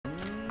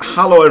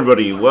Hello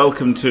everybody,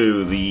 welcome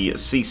to the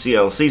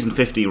CCL Season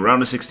 50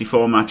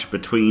 Ro64 match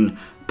between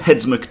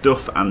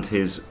PedsMcDuff and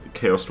his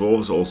Chaos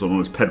Dwarves, also known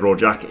as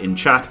Pedro-Jack in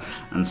chat,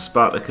 and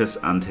Spartakus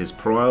and his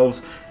Pro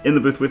Elves. In the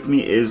booth with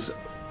me is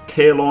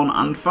Caolan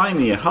and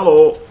Faemir.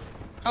 Hello!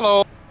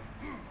 Hello!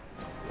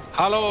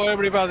 Hello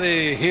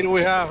everybody, here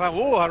we have,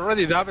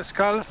 already double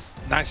skulls,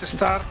 nice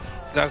start.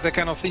 That's the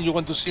kind of thing you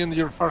want to see in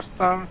your first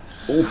turn.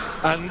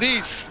 Oof. And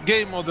this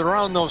game of the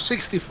round of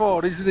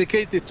 64 is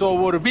dedicated to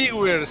our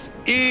viewers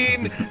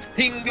in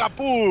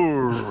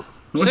Singapore.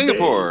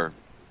 Singapore,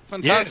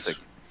 fantastic.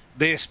 Yes,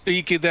 they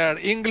speak their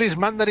English,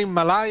 Mandarin,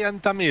 Malay,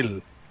 and Tamil.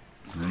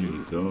 There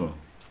you go.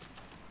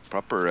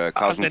 Proper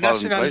The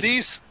national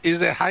dish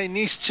is the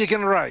Hainese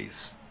chicken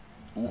rice.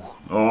 Ooh.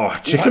 Oh,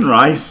 chicken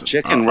rice!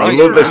 Chicken I rice.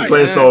 love this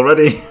place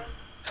already.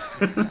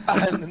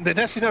 And the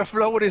national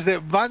flower is the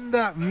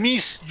Vanda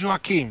Miss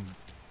Joaquim.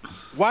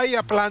 Why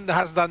a plant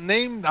has that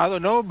name, I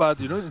don't know, but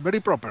you know, it's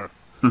very proper.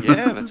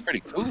 Yeah, that's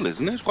pretty cool,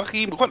 isn't it?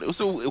 Joaquim.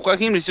 So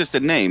Joaquim is just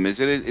a name. Is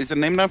it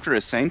named after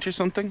a saint or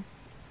something?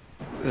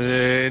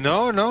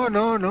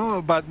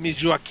 No. But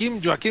Miss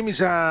Joaquim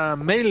is a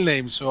male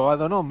name, so I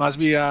don't know. Must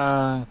be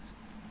a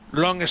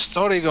long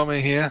story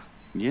coming here.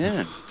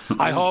 Yeah.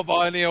 I hope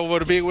any of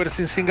our viewers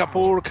in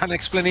Singapore can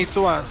explain it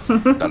to us.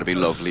 That'd be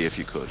lovely if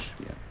you could.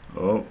 Yeah.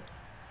 Oh,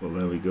 well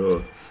there we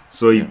go.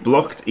 So he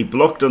blocked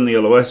on the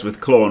LOS with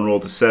Claw and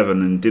rolled a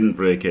 7 and didn't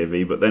break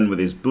AV, but then with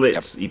his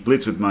blitz, he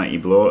blitzed with Mighty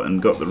Blow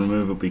and got the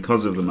removal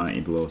because of the Mighty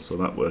Blow, so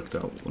that worked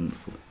out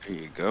wonderfully. There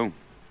you go.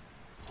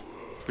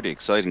 Pretty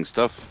exciting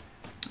stuff.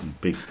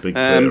 And big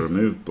player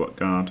removed, block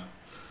guard.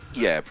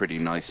 Yeah, pretty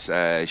nice.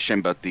 Shame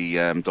about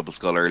the double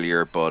skull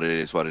earlier, but it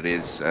is what it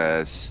is.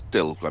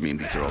 Still, I mean,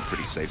 these are all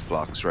pretty safe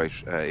blocks, right?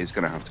 He's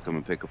going to have to come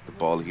and pick up the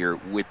ball here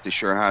with the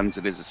sure hands.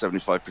 It is a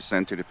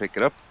 75% to pick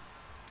it up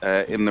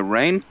in the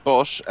rain,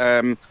 but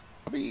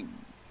probably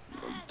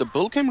the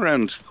bull came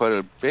around quite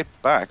a bit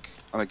back.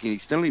 Like, he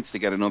still needs to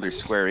get another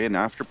square in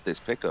after this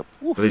pickup.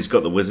 But he's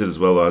got the wizard as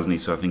well, hasn't he?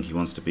 So I think he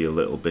wants to be a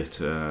little bit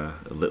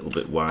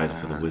wide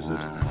for the wizard.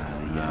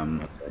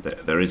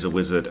 There is a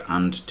wizard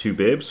and 2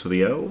 babes for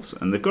the elves,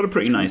 and they've got a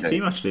pretty nice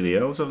team actually. The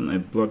elves, haven't they?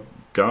 Blood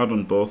guard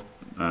on both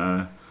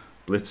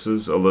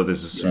blitzers. Although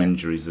there's some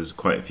injuries, there's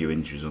quite a few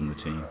injuries on the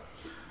team.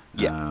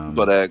 Yeah,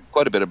 but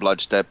quite a bit of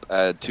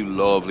bloodstep. 2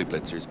 lovely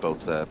blitzers,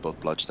 both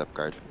bloodstep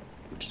guard,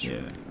 which is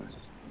really nice.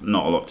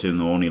 Not a lot to them,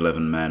 though, only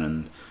 11 men,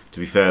 and to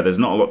be fair, there's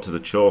not a lot to the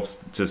Chorfs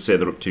to say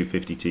they're up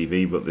 250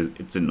 TV, but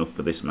it's enough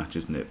for this match,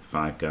 isn't it?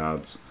 5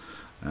 guards,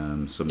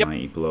 some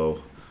Mighty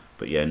Blow.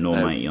 But yeah, no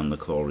Mighty on the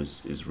Claw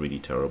is really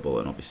terrible,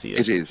 and obviously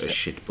a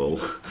shit bull.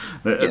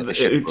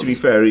 To be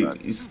fair,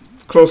 he's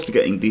close to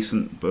getting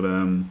decent, but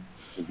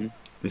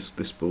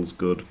this bull's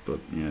good.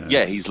 But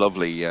yeah, he's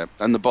lovely. Yeah,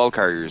 and the ball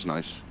carrier is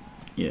nice.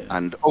 Yeah,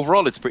 and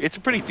overall, it's a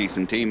pretty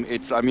decent team.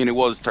 I mean, it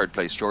was 3rd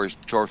place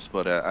Chorfs,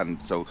 but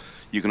and so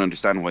you can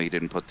understand why he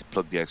didn't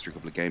plug the extra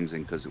couple of games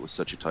in, because it was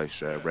such a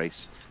tight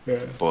race.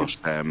 Yeah.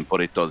 But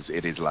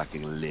it is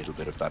lacking a little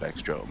bit of that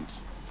extra.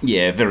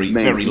 Yeah, very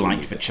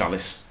light for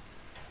Chalice.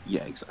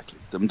 Yeah, exactly.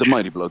 The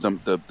Mighty Blow,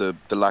 the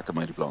lack of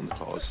Mighty Blow on the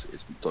Claw is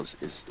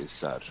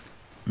sad.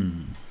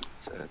 Mm.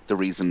 The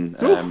reason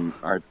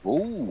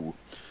the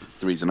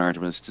reason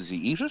Artemis, does he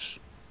eat it?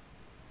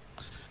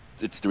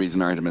 It's the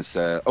reason Artemis.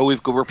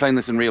 We're playing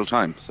this in real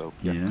time, so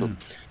yeah.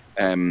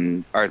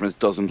 Cool. Artemis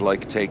doesn't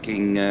like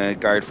taking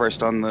guard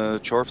first on the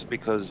Chorfs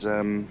because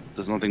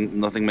there's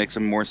nothing makes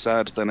him more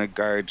sad than a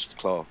guard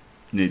claw.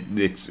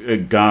 It's a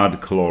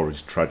guard claw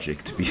is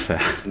tragic, to be fair,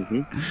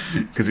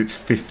 because it's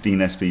 15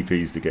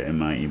 SPPs to get in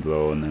Mighty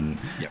Blow, and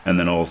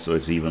then also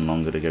it's even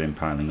longer to get him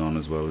piling on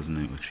as well, isn't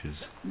it? Which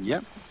is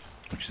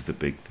the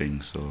big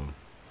thing. So,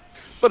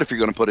 but if you're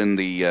going to put in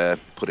the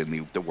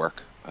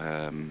work,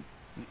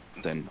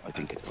 then I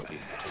think it's probably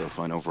still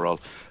fine overall.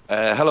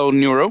 Hello,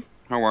 Neuro.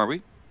 How are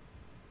we?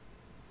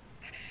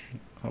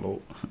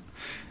 Hello.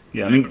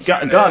 Yeah, I mean,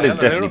 guard is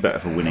definitely better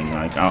for winning.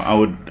 Like, I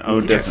would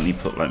definitely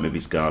put like maybe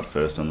his guard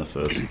first on the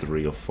first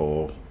 3 or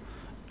 4,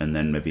 and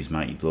then maybe his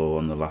Mighty Blow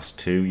on the last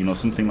 2. You know,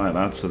 something like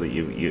that, so that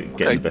you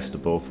get the best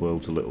of both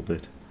worlds a little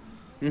bit.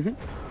 But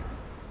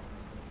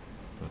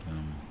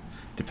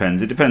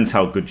depends. It depends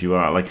how good you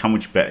are, like how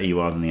much better you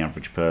are than the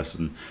average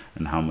person,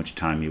 and how much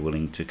time you're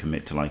willing to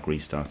commit to like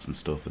restarts and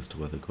stuff as to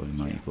whether going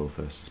Mighty Blow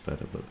first is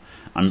better. But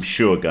I'm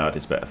sure guard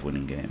is better for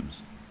winning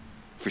games.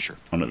 For sure.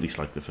 On at least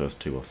like the first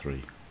 2 or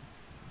 3.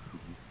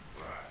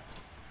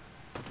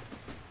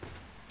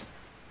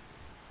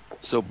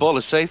 So ball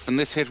is safe, and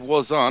this hit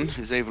was on.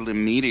 Is able to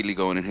immediately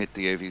go in and hit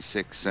the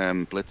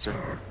AV6 blitzer.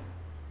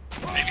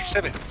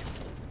 AV7.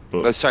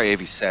 Sorry,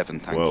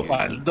 AV7. Thank you.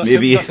 Well,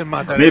 doesn't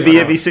matter. Maybe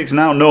AV6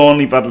 now. No,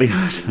 only badly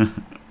hurt.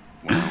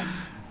 Wow.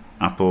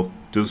 Apo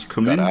does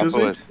come in, does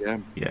it?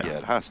 Yeah,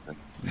 it has to.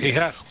 He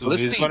has to.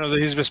 He's one of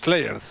his best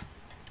players.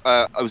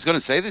 I was going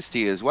to say this to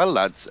you as well,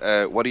 lads.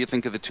 What do you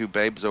think of the 2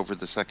 babes over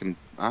the second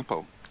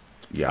Apo?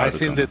 Yeah, I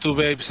think the 2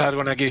 babes are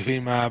going to give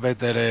him a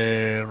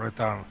better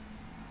return.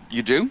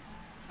 You do?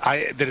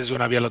 There is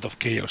going to be a lot of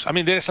chaos. I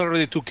mean, there's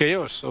already 2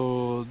 chaos,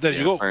 so there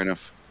you go. Fair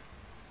enough.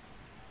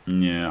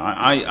 Yeah,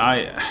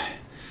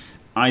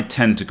 I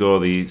tend to go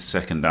the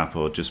second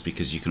Apo just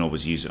because you can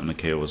always use it on a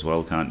KO as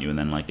well, can't you? And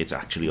then like it's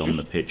actually on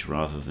the pitch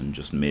rather than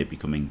just maybe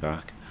coming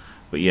back.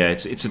 But yeah,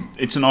 it's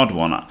an odd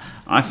one.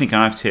 I think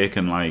I've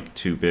taken like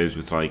 2 babes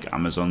with like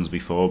Amazons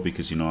before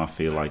because, you know, I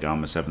feel like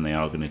Armor 7 they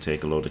are going to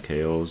take a load of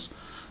KOs.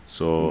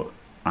 So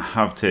I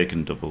have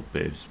taken double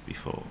babes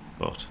before,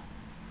 but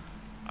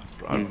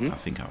I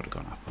think I would have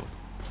gone Apo.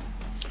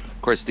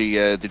 Of course,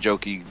 the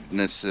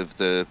jokiness of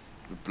the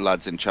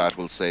lads in chat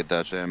will say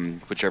that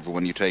whichever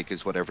one you take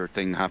is whatever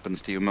thing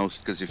happens to you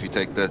most, because if you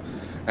take the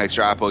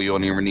extra Apo, you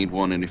only ever need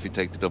 1, and if you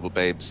take the double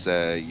babes,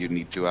 you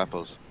need 2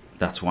 Apos.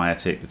 That's why I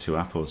take the 2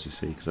 Apos, you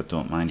see, because I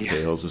don't mind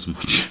KOs as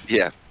much.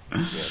 Yeah.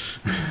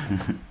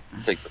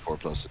 Take the 4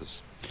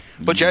 pluses.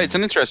 But yeah, it's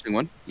an interesting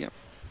one. Yeah.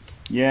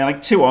 Yeah,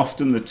 like too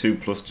often the 2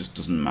 plus just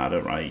doesn't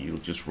matter, right? You'll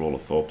just roll a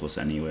 4 plus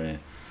anyway,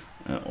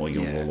 or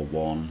you'll roll a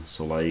 1.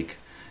 So like,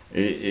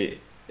 the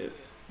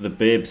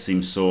babe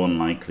seems so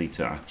unlikely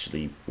to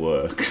actually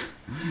work,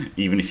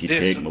 even if you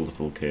take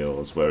multiple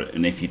KOs.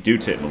 And if you do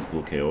take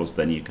multiple KOs,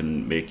 then you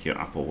can make your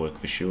Apo work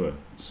for sure.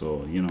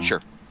 So, you know.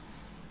 Sure.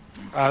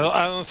 I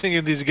don't think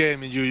in this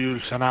game you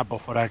use an Apo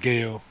for a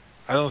KO.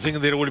 I don't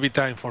think there will be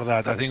time for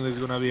that. I think there's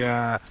going to be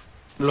a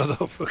lot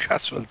of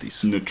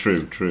casualties. No,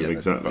 true, Yeah,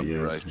 exactly.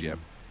 Yes. Right, yeah.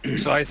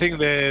 So I think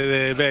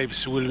the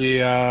babes will be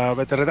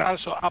better.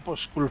 Also,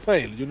 Apos could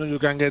fail. You know, you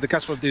can get the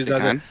casualties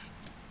that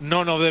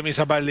none of them is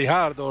a badly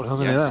hard or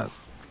something like that.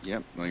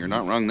 Yeah, well, you're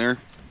not wrong there.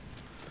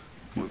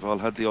 We've all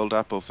had the old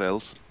Apo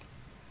fails.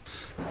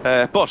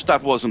 But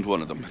that wasn't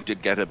one of them.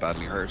 Did get it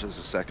badly hurt as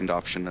a second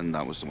option, and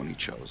that was the one he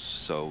chose.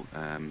 So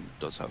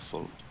does have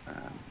full,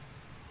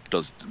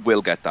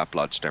 will get that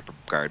blood stepper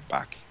guard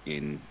back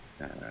in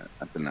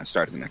at the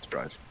start of the next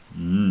drive.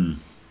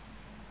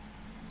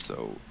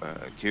 So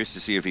curious to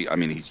see if he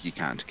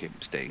can't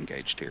stay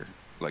engaged here.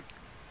 Like,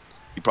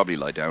 he probably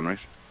lie down, right?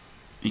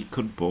 He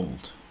could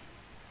bolt.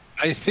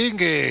 I think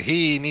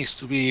he needs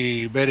to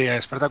be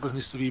Spartakus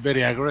needs to be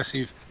very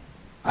aggressive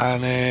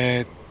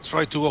and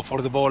try to go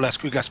for the ball as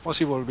quick as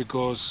possible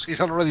because he's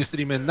already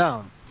 3 men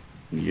down.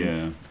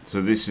 Yeah,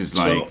 so this is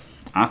like,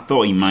 I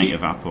thought he might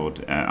have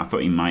Apo'd, I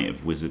thought he might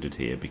have wizarded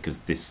here because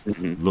this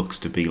looks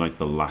to be like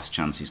the last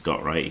chance he's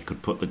got, right? He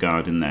could put the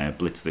guard in there,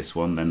 blitz this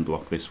one, then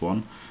block this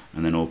one,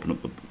 and then open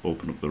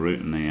up the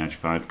route, and then the Edge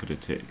 5 could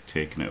have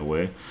taken it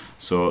away.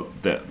 So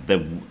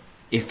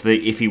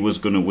if he was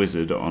going to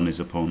wizard on his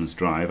opponent's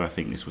drive, I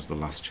think this was the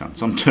last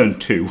chance. On turn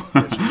 2,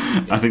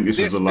 I think this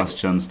was the last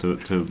chance to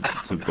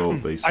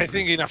bolt, basically. I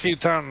think in a few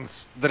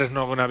turns there is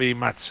not going to be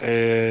much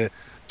to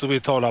be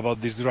told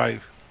about this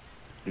drive.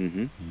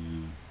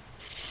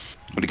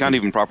 But he can't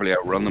even properly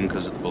outrun them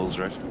because of the bulls,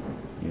 right?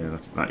 Yeah,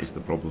 that is the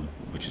problem,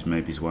 which is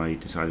maybe why he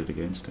decided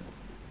against it.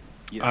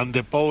 Yeah. And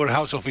the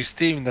powerhouse of his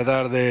team that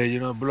are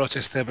the block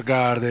step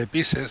guard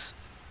pieces.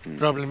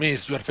 Problem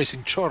is you are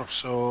facing Chorf,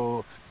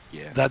 so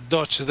that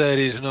dodge there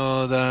is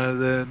not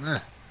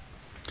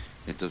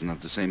It doesn't have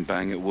the same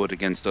bang it would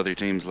against other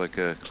teams like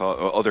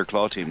other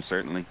claw teams,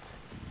 certainly.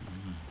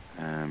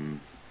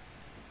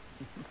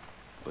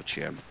 But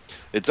yeah,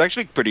 it's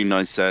actually pretty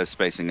nice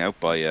spacing out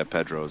by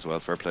Pedro as well.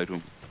 Fair play to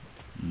him.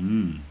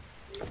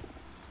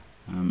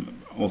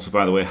 Also,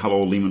 by the way,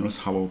 hello Lehman Russ,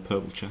 hello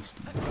Purple Chest,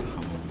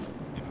 hello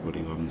everybody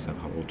who haven't said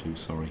hello to,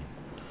 sorry.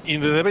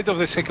 In the debate of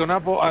the second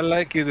Apo, I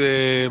like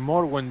it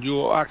more when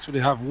you actually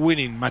have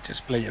winning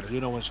matches players. You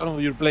know, when some of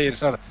your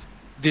players are,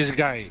 this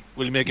guy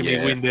will make me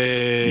win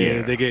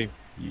the game.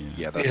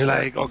 Yeah, that's it's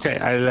like, okay,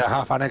 I'll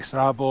have an extra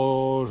Apo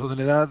or something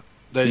like that.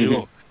 There you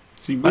go.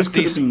 See, this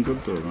could have been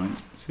good though, right?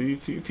 See,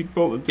 if he'd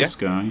bolted this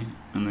guy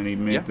and then he'd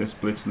made this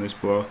blitz and this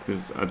block,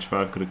 this Edge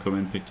 5 could have come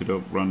in, picked it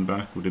up, run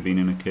back, would have been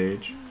in a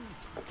cage.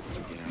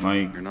 Yeah,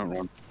 like, you're not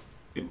wrong.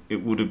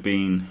 It would have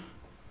been.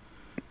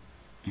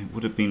 It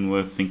would have been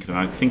worth thinking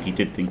about. I think he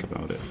did think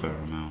about it a fair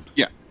amount.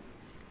 Yeah.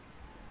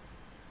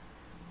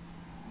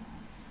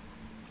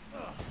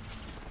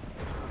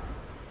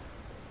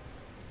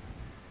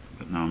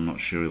 But now I'm not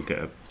sure he'll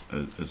get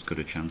as good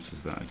a chance as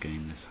that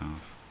again this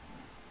half.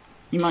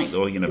 He might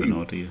though, you never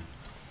know, do you?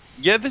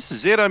 Yeah, this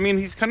is it. I mean,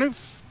 he's kind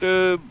of,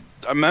 the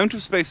amount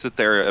of space that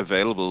they're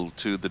available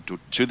to the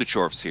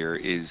Chorfs here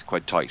is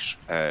quite tight.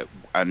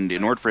 And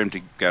in order for him to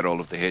get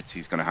all of the hits,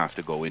 he's going to have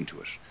to go into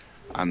it.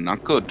 And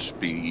that could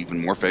be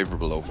even more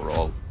favourable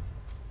overall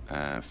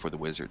for the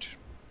Wizard.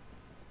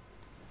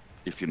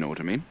 If you know what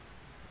I mean.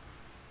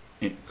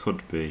 It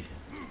could be.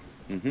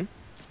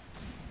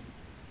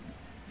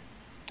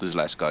 There's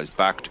less guys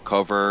back to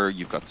cover.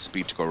 You've got the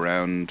speed to go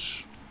around.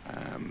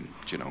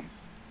 You know,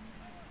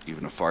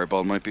 even a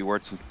fireball might be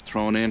worth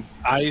throwing in.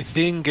 I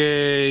think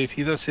if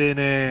he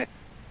doesn't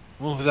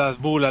move that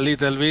bull a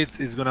little bit,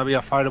 it's going to be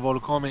a fireball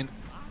coming.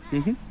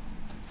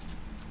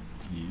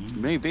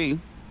 Maybe.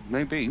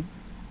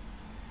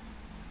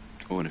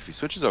 Oh, and if he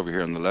switches over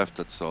here on the left,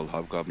 that's all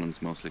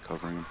hobgoblins mostly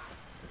covering him.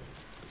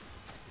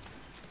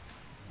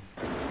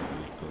 He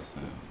goes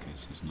there. Okay,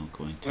 so he's not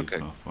going too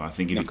far. Well, I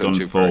think if Not he'd going gone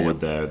too far,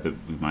 forward there, that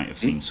we might have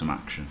seen some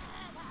action.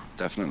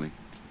 Definitely.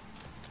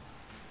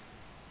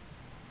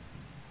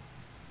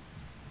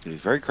 He's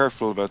very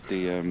careful about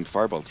the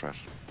fireball threat.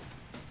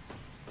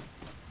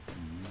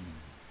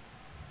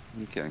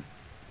 Okay.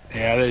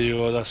 Yeah, there you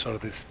go. That sort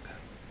of is.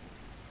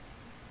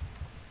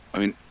 I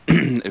mean,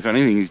 if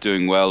anything, he's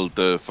doing well.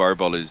 The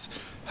fireball is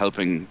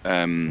helping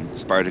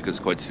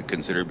Spartakus quite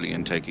considerably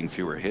in taking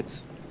fewer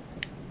hits.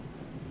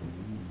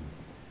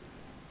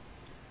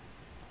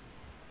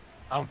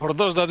 And for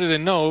those that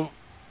didn't know,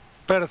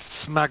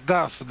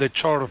 PedsMcDuff, the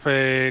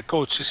Chorf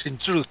coach, is in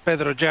truth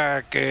Pedro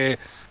Jack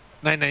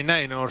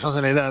 999 or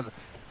something like that.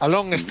 A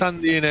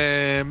long-standing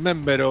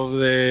member of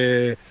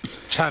the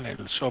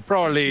channel, so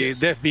probably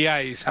the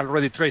FBI is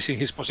already tracing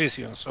his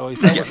position. So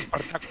if I was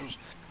Spartakus,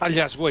 I'll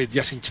just wait,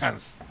 just in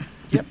chance.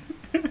 Yep.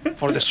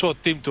 For the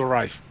SWAT team to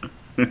arrive.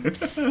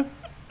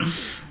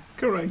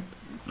 Correct.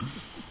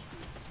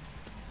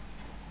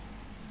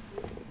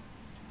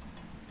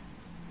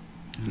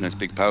 Nice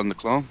big pound in the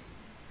claw.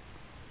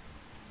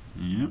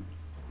 Yeah.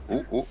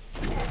 Oh.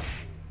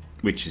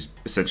 Which is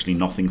essentially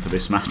nothing for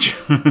this match.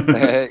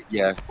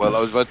 Yeah, well, I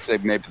was about to say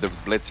maybe the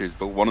blitzers,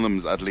 but one of them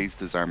is at least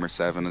his armor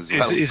 7 as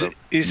well.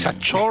 It's a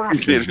chore.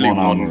 It's literally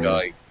one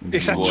guy.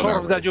 It's a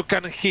chore that you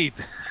can hit.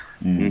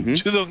 You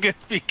don't get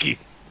picky.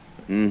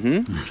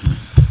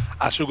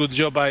 As a good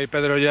job by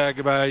Pedro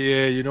Jack by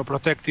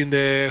protecting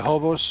the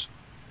hobos.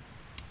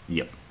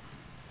 Yep.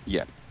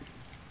 Yeah.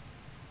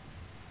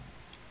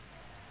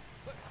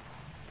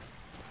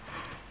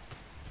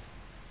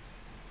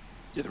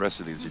 Yeah, the rest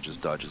of these are just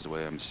dodges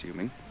away, I'm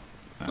assuming.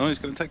 No, he's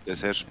going to take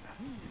this hit.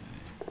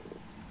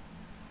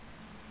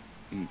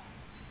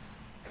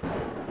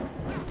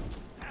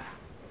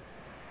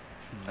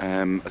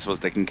 I suppose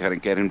they can kind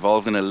of get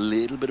involved in a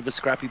little bit of a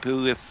scrappy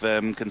poo if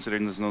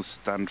considering there's no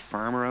stand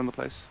firm around the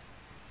place.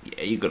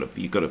 Yeah, you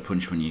got to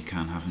punch when you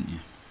can, haven't you?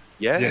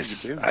 Yeah,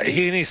 yes. you do.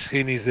 He needs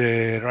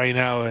right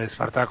now.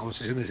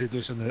 Spartakus is in the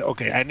situation that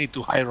okay, I need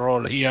to high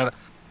roll here,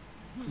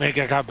 make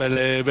a couple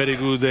very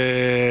good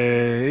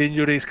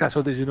injuries,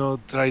 casualties.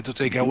 Try to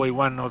take away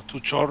 1 or 2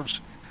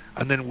 chores,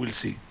 and then we'll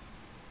see.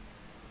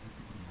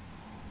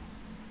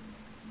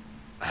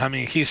 I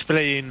mean, he's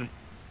playing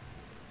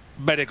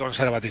very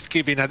conservative,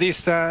 keeping a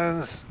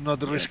distance,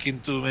 not risking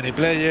too many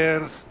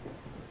players.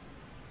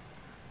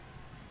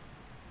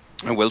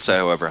 I will say,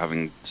 however,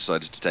 having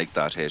decided to take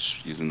that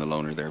hit using the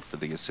loner there for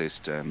the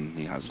assist,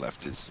 he has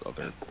left his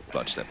other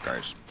blood step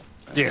guard.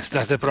 Yes,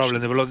 that's the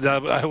problem.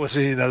 I was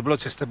saying that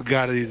blood step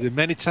guard is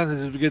many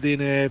chances of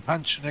getting a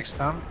punch next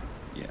time.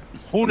 Yeah.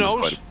 Who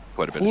knows?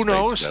 Quite a bit Who of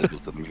knows? space available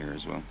to them here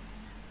as well.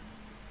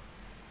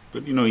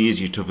 But he is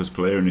your toughest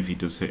player, and if he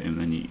does hit him,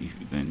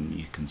 then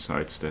you can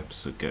sidestep,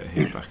 so get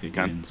hit back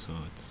again. So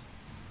it's.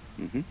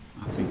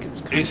 I think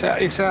it's.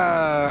 It's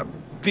a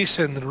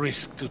decent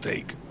risk to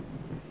take.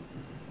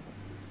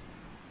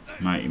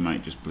 He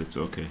might just blitz.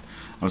 Okay,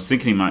 I was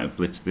thinking he might have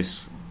blitzed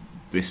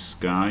this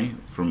guy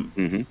from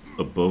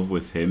above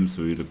with him,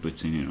 so he would have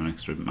blitzed into an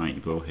extra mighty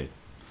blow hit.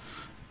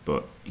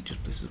 But he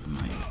just blitzes with a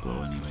mighty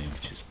blow anyway,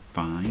 which is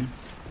fine.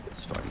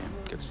 It's fine.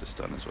 Yeah. Gets this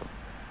done as well.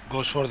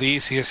 Goes for the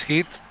easiest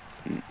hit.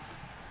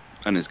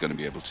 And is going to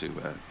be able to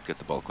get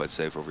the ball quite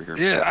safe over here.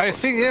 Yeah, I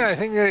think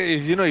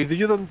if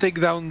you don't take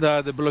down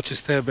the blood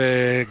step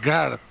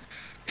guard,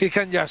 he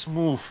can just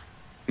move.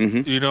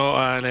 And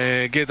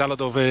get a lot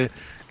of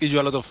give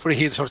you a lot of free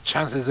hits or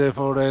chances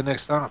for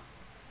next turn.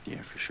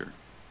 Yeah, for sure.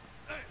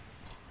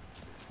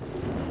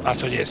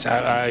 So yes,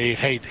 I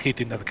hate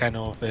hitting that kind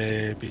of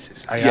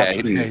pieces.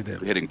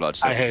 Hitting blood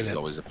step is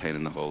always a pain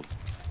in the hole.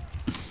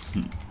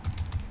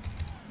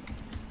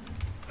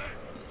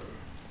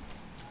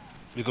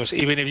 Because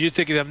even if you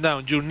take them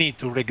down, you need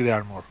to break the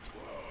armor.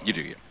 You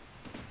do, yeah.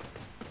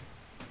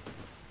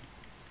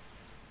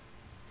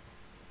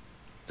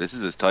 This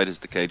is as tight as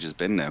the cage has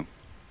been now.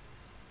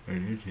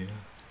 It is, yeah.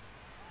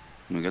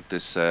 And we got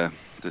this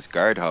this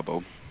guard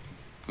hobo,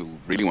 who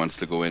really wants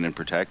to go in and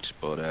protect,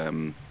 but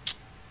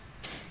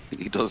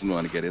he doesn't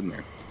want to get in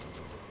there.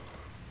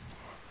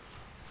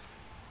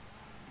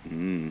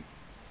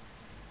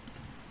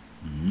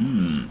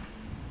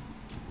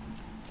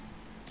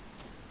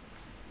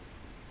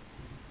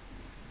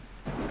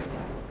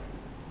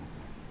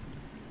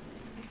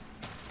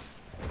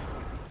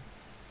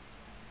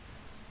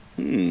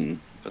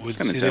 That's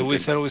kind of tempting. The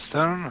wizard with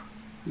turn.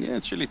 Yeah,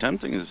 it's really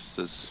tempting.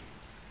 There's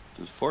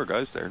 4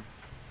 guys there,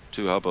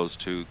 2 hobos,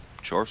 2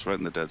 chorfs right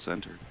in the dead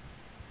center.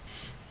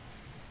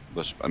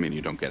 But I mean,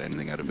 you don't get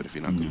anything out of it if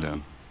you knock them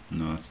down.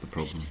 No, that's the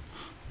problem.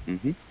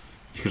 You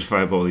could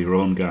fireball your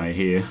own guy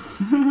here,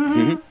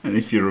 and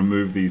if you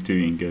remove these 2,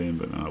 you can get in.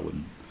 But no, I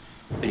wouldn't.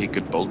 He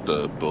could bolt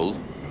the bull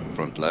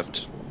front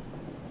left.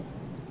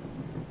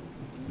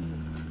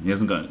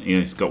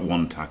 He's got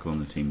 1 tackle on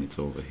the team that's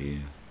over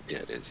here. Yeah,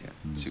 it is. Yeah,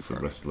 too far.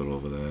 The wrestler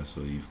over there,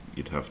 so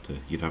you'd have to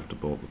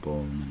bolt the ball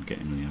and then get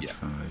into the edge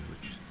 5,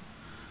 which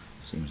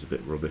seems a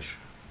bit rubbish.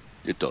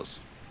 It does.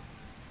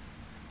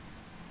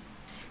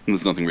 And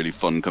there's nothing really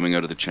fun coming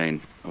out of the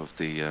chain of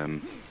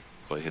the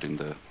by hitting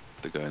the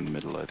guy in the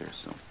middle either.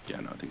 So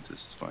yeah, no, I think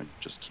this is fine.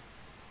 Just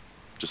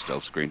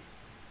stealth screen.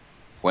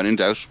 When in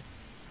doubt.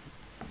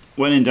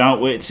 When in doubt,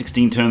 wait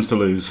 16 turns to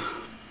lose.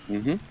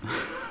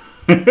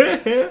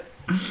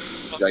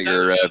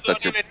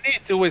 That's your even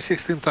need to weigh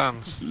 16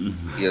 tons.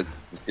 yeah,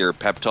 your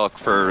pep talk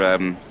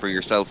for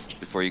yourself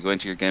before you go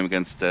into your game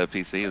against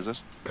PC, is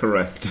it?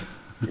 Correct.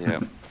 Yeah.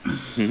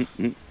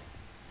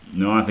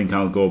 No, I think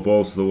I'll go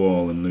balls to the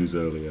wall and lose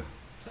earlier.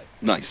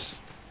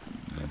 Nice.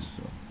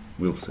 So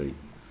we'll see.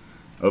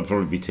 I'll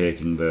probably be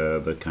taking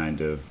the kind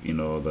of, you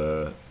know,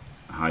 the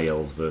high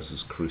elves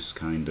versus Crus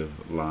kind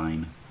of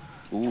line.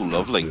 Ooh,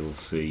 lovely. We'll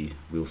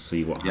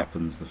see what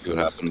happens. The first, what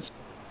happens.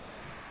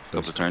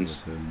 Couple of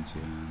turns.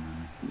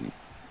 Yeah,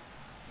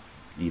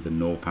 either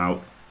nope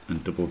out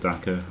and double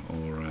dacker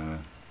or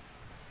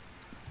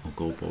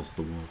go balls to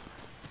the wall.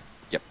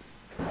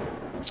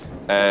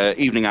 Yep.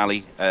 Evening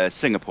Alley,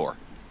 Singapore.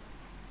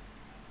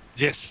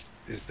 Yes,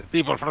 it's the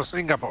people from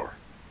Singapore.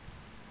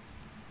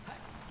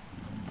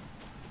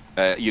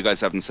 You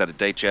guys haven't set a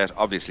date yet.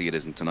 Obviously, it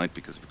isn't tonight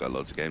because we've got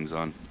loads of games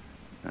on.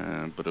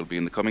 But it'll be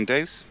in the coming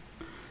days.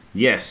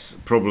 Yes,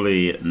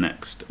 probably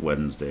next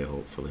Wednesday,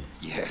 hopefully.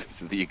 Yeah,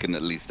 so that you can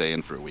at least stay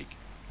in for a week.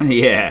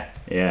 yeah,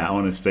 I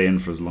want to stay in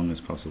for as long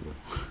as possible.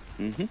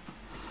 Mm-hmm.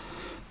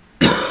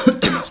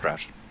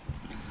 Strat.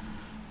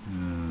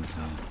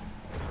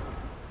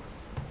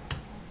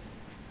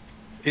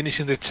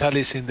 Finishing the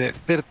challenge in the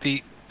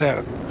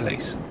 33rd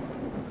place.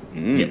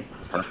 Yeah.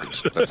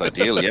 Perfect. That's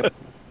ideal, yeah.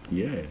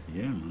 Yeah,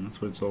 man,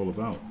 that's what it's all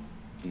about.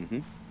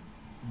 Mm-hmm.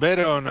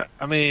 Baron,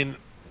 I mean,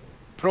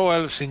 Pro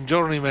Elves in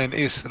Journeyman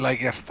is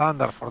like a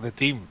standard for the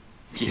team.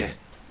 Yeah.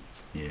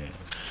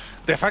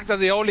 The fact that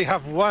they only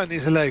have one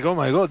is like, oh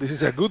my god, this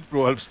is a good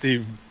Pro Elves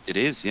team. It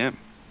is, yeah.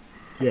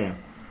 Yeah.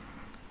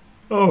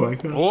 Oh my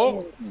god. Oh,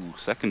 Ooh,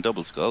 second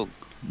double skull.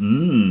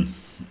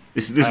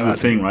 This is the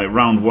thing, right?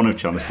 Round one of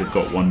challenge, they've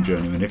got one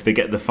journeyman. If they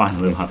get the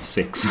final, they'll have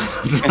 6.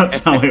 That's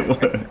how it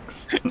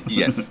works.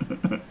 Yes,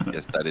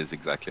 that is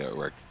exactly how it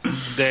works.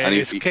 the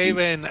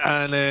Skaven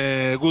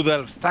and Good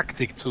Elves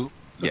tactic too.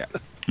 Yeah.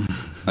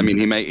 I mean,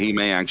 he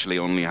may actually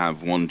only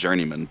have one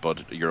journeyman,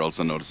 but you're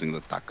also noticing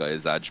that guy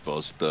is edge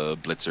bust, the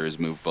blitzer is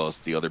move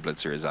bust, the other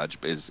blitzer is edge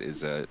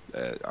is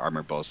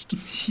armor bust.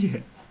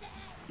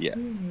 Yeah.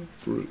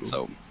 Brutal.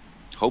 So,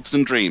 hopes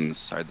and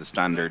dreams are the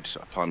standard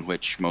upon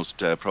which most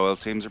Pro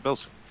Elf teams are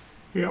built.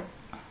 Yep.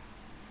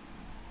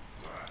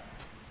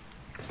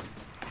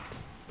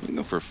 You can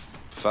go for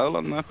foul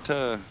on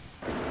that.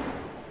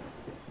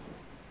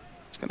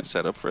 He's going to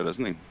set up for it,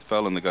 isn't he?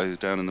 Foul on the guy who's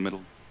down in the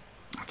middle.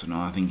 I don't know.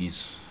 I think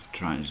he's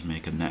trying to just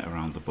make a net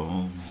around the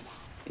ball.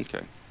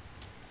 Okay.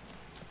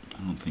 I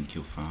don't think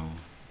he'll foul.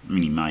 I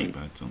mean, he might,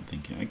 but I don't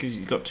think. Because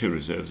he's got 2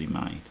 reserves, he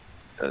might.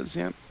 Does,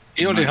 yeah.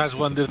 He only has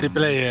one dirty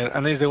player,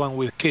 and he's the one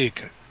with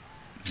kick.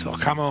 So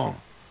come on,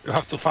 you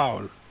have to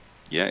foul.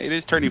 Yeah, it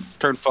is turn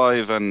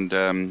 5,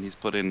 and he's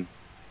put in.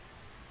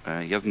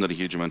 He hasn't done a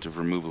huge amount of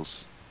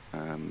removals.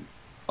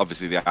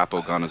 Obviously, the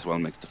Apo gone as well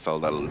makes the foul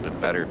that a little bit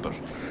better, but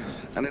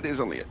and it is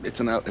only it's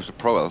a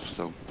Pro Elf,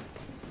 so.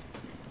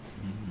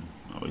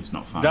 Oh, he's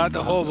not fine. That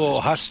hobo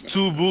has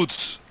 2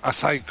 boots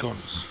as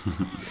icons.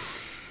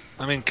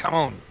 I mean, come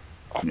on.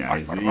 Oh,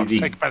 Yeah, for God's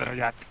sake, Pedro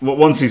Jack. well,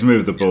 once he's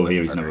moved the bull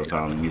here, he's never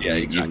fouling. Yeah,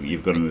 exactly.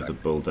 You've got to move the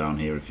bull down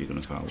here if you're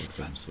going to foul with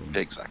him. So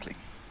Exactly.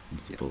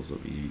 once the bull's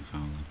up, you ain't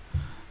fouling.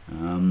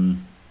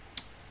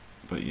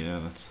 But yeah,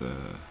 that's.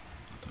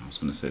 I was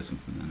going to say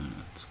something then, and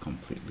it's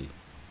completely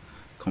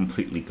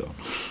gone.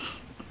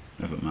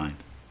 Never mind.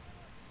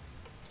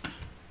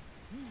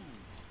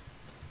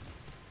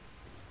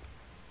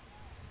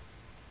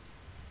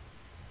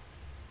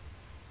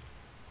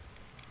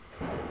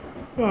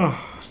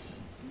 Oh.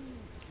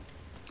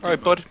 All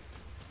right, bud.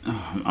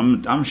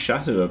 I'm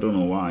shattered. I don't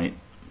know why,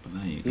 but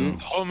there you go.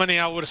 How many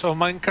hours of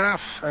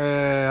Minecraft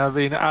have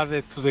been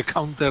added to the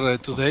counter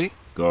today?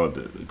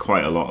 God,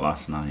 quite a lot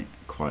last night.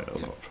 Quite a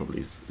lot.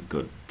 Probably a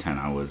good 10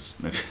 hours.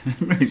 Maybe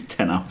it's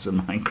 10 hours of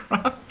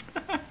Minecraft.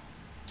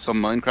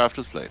 Some Minecraft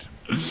was played.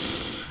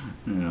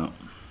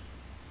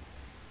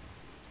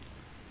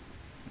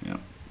 Yeah,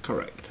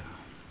 correct.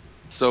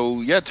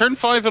 So yeah, turn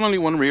 5 and only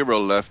 1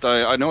 reroll left.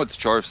 I know it's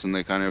Dwarfs and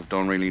they kind of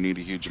don't really need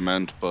a huge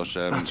amount, but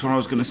that's what I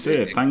was going to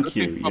say. Thank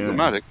you.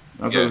 Problematic.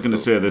 That's what I was going to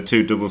say. The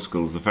 2 double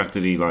skulls. The fact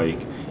that he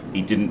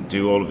didn't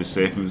do all of his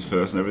safe moves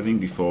first and everything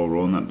before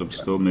rolling that double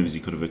skull. Maybe he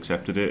could have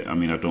accepted it. I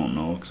mean, I don't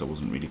know because I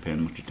wasn't really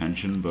paying much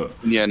attention. But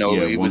he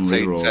would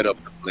say reroll. set up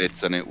the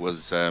blitz, and it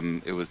was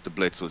the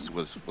blitz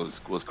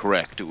was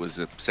correct. It was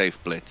a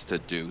safe blitz to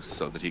do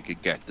so that he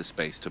could get the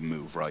space to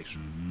move right.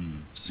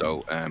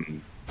 So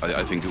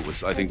I think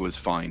it was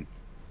fine.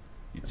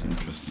 It's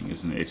interesting,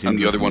 isn't it? And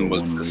the other one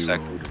was the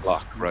second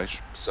block, right?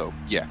 So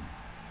yeah.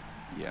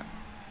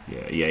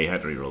 Yeah, he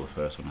had to reroll the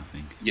first one, I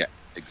think. Yeah,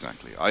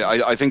 exactly.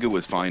 I think it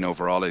was fine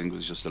overall. I think it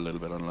was just a little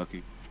bit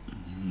unlucky.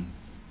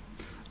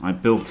 I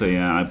built a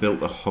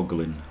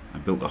hoglin. I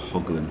built a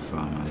hoglin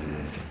farm out of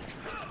wood.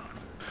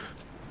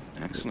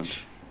 Excellent.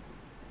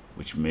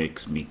 Which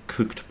makes me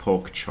cooked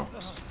pork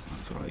chops.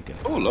 That's what I get.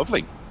 Oh,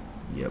 lovely.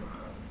 Yep.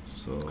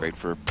 So Great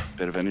for a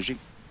bit of energy.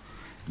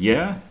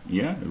 Yeah,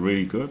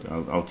 really good.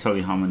 I'll tell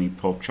you how many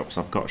pork chops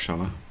I've got,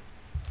 shall I?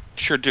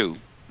 Sure do.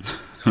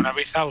 It's gonna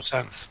be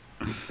thousands.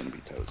 It's gonna be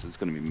thousands. It's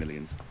gonna be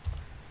millions.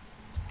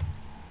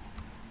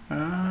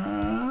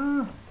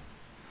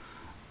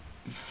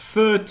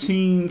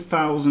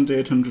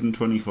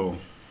 13,824.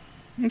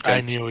 Okay.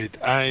 I knew it.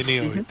 I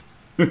knew it.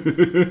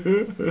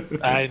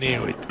 I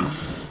knew it.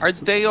 Are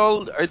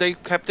they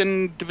kept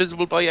in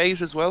divisible by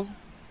 8 as well?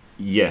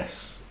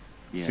 Yes.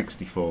 Yeah.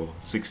 64.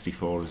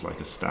 64 is like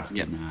a stack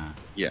in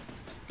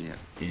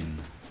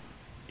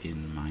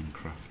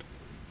Minecraft.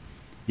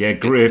 Yeah,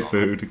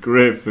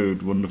 great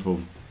food, wonderful.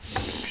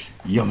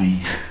 Yummy.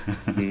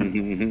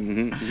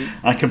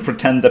 I can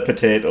pretend they're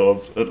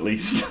potatoes, at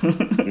least.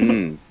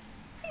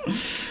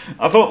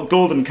 I thought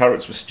golden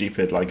carrots were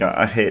stupid. Like,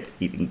 I hate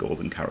eating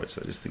golden carrots.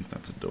 I just think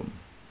that's dumb.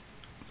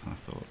 So I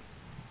thought,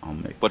 I'll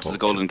make. What does a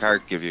golden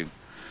carrot give you?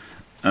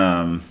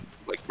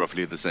 Like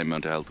roughly the same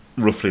amount of health.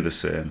 Roughly the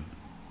same.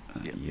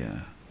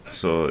 Yeah.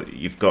 So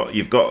you've got.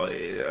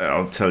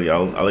 I'll tell you.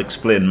 I'll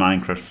explain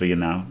Minecraft for you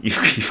now.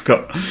 You've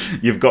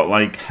got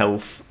like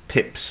health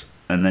pips,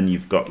 and then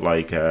you've got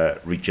like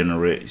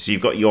regenerate. So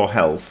you've got your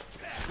health.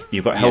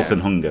 You've got health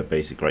and hunger,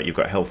 basically, right? You've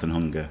got health and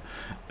hunger,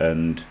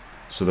 and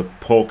so the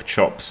pork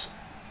chops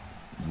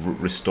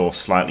restore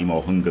slightly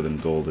more hunger than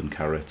golden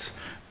carrots,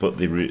 but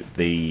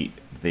they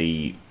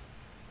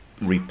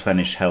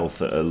replenish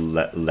health at a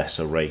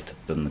lesser rate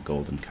than the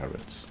golden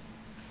carrots.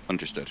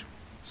 Understood.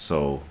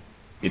 So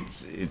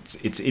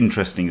it's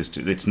interesting as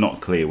to it's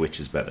not clear which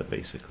is better,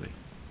 basically.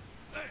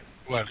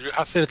 Well, you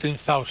have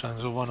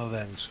 13,000 of one of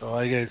them, so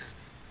I guess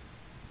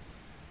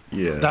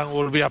that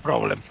will be a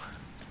problem.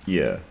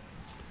 Yeah.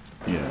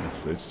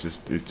 So it's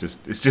just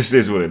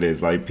is what it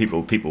is. Like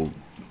people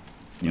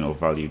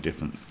value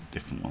different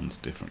ones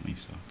differently.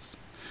 So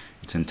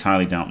it's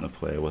entirely down to the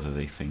player whether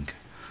they think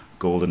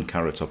golden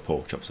carrots or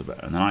pork chops are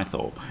better. And then I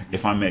thought,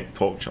 if I make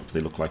pork chops,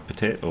 they look like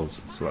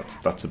potatoes. So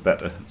that's a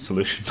better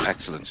solution.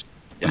 Excellent.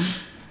 Yeah.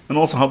 And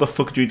also, how the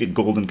fuck do you eat a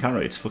golden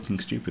carrot? It's fucking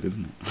stupid,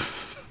 isn't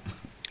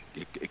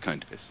it? It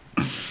kind of is.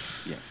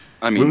 Yeah.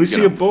 I mean, will we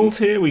see a bolt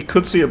here? We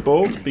could see a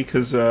bolt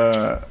because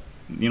the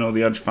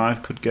Edge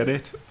 5 could get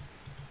it,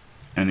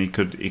 and he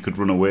could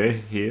run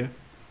away here.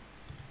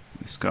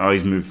 This guy,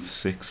 he's moved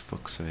 6.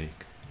 Fuck's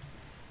sake.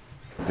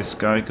 This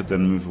guy could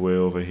then move away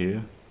over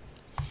here.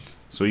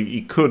 So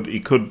he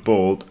could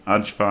bolt,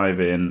 Edge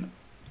 5 in,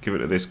 give it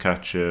to this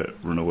catcher,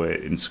 run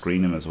away, and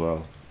screen him as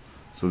well.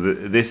 So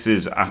this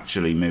is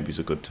actually maybe it's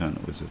a good turn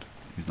at wizard.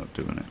 He's not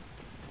doing it.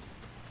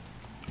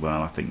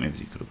 Well, I think maybe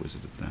he could have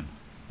wizarded then.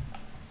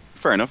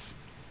 Fair enough.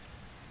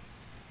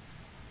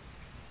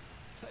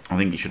 I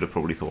think he should have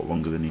probably thought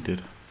longer than he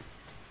did.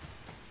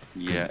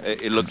 Yeah,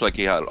 it looks like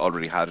he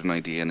already had an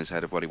idea in his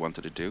head of what he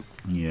wanted to do.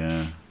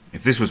 Yeah.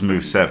 If this was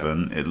move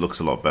 7, it looks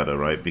a lot better,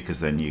 right?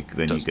 Because then you're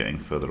getting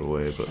further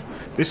away. But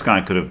this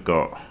guy could have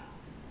got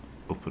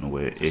up and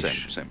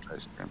away-ish. Same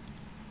place. Yeah.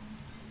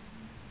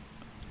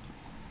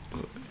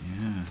 But,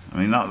 yeah, I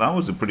mean that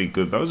was a pretty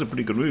good move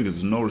because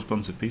there's no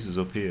responsive pieces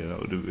up here. That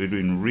would have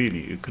been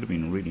it could have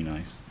been really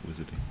nice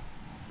wizarding.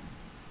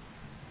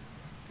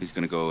 He's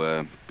gonna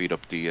go beat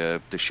up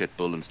the shit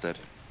bull instead.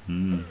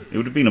 It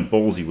would have been a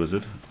ballsy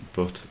wizard,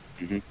 but.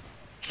 I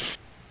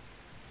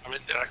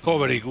mean, the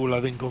recovery could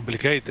have been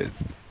complicated.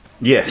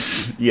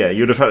 Yes, yeah,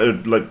 you'd have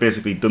had to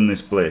basically done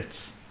this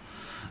blitz,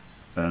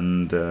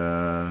 and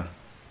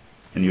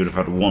you'd have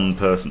had one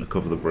person to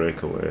cover the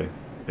breakaway,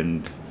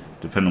 and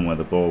depending on where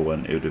the ball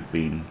went, it would have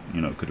been,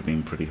 it could have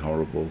been pretty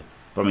horrible.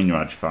 But I mean,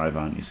 you're Edge 5,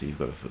 aren't you? So you've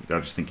got to. I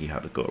just think he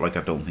had to go. Like,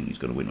 I don't think he's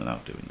going to win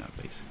without doing that,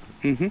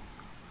 basically.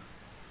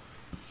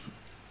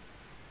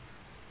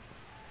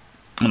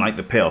 And like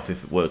the payoff,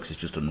 if it works, is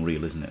just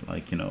unreal, isn't it?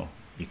 Like,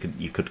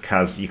 you could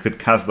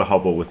Kaz the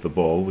hobble with the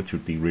ball, which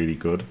would be really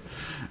good.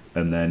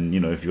 And then,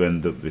 if you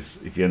end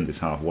this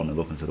half 1-0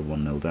 up instead of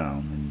 1-0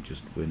 down, then you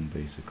just win,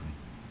 basically.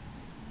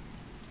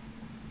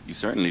 You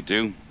certainly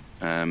do.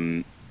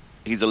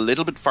 He's a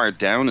little bit far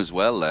down as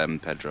well,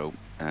 Pedro.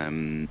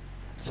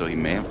 So he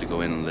may have to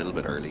go in a little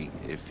bit early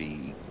if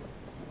he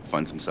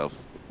finds himself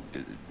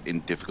in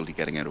difficulty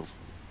getting out of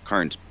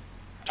current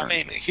turn. I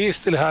mean, he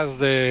still has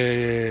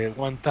the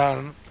one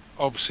turn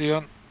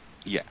option.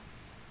 Yeah.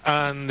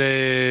 And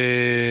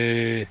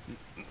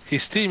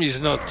his team is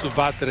not too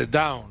battered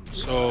down,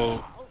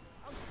 so.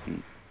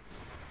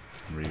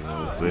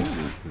 Rerolls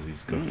this because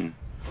he's got.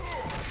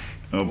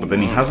 Oh, but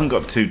then he hasn't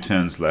got 2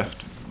 turns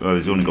left. Oh,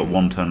 he's only got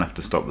 1 turn left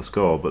to stop the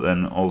score. But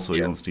then also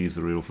he wants to use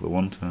the reroll for the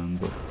 1 turn.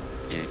 But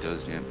yeah, he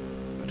does. Yeah,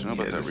 I don't know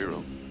about that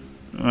reroll.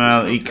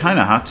 Well, he kind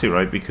of had to,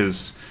 right?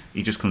 Because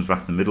he just comes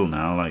back to the middle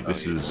now. Like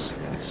it's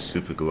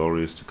super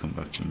glorious to come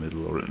back to the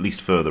middle, or at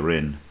least further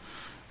in.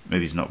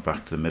 Maybe he's not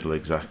back to the middle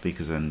exactly,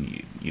 because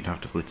then you'd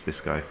have to blitz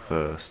this guy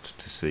first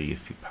to see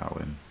if you power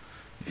him,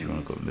 if you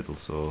want to go to the middle.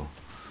 So,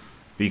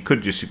 but you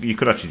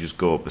could actually just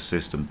go up,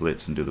 assist, and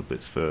blitz, and do the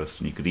blitz first,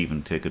 and you could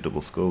even take a double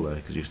skull there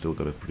because you've still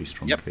got a pretty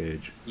strong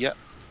cage. Yep.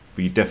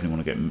 But you definitely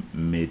want to get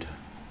mid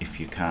if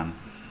you can.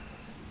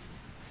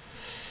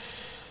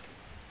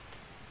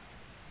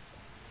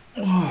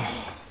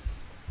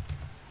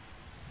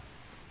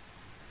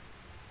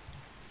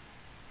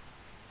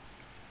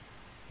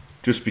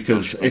 Just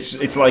because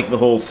it's like the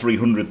whole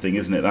 300 thing,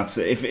 isn't it? That's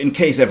if in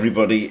case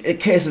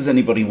there's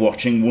anybody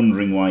watching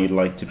wondering why you'd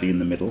like to be in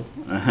the middle.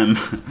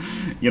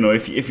 You know,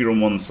 if you're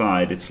on one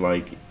side, it's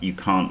like you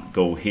can't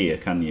go here,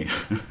 can you?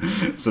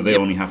 So they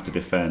only have to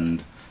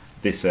defend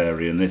this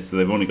area and this. So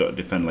they've only got to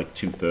defend like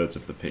 2/3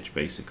 of the pitch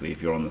basically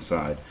if you're on the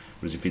side.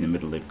 Whereas if you're in the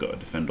middle, they've got to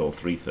defend all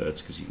 3/3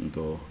 because you can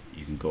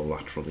go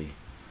laterally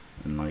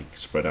and like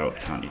spread out,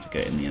 can't you, to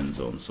get in the end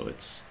zone. So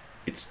it's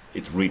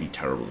really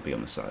terrible to be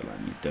on the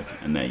sideline. You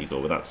definitely, and there you go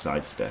with that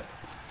sidestep.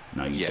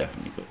 Now you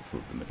definitely got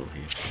through the middle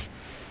here.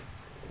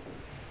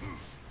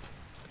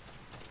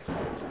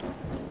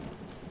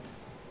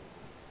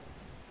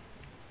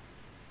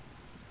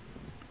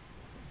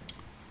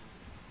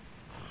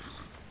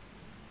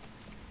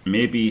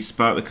 Maybe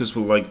Spartakus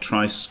will like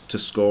try to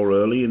score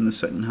early in the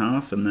second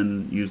half and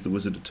then use the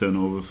wizard to turn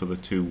over for the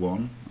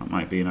 2-1. That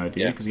might be an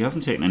idea because he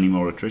hasn't taken any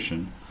more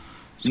attrition.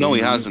 So no,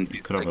 he hasn't. He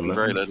could have a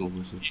very little.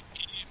 He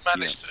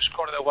managed to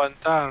score the one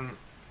turn.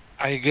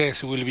 I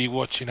guess we'll be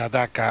watching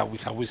Adaka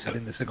with a wizard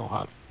in the second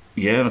half.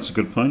 Yeah, that's a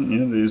good point.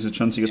 Yeah, there's a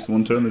chance he gets the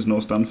one turn. There's no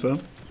stand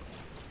firm.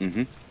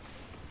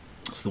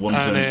 So the one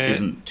turn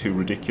isn't too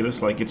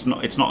ridiculous. Like it's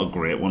not a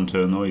great one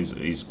turn though.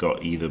 He's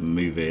got either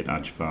move 8,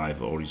 edge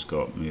 5, or he's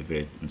got move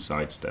 8 and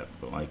sidestep.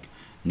 But like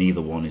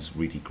neither one is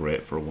really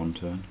great for a one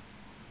turn.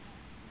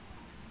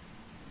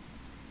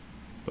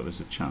 But there's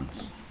a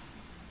chance.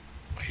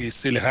 He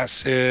still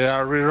has a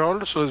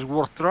reroll, so it's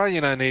worth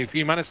trying. And if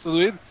he manages to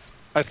do it,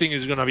 I think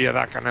it's gonna be a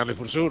Dakan early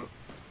for sure.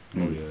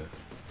 Oh yeah.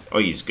 Oh,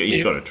 he's got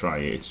to try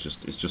it. It's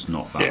just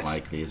not that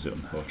likely, is it?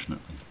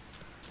 Unfortunately.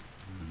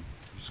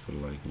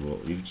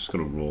 You've just got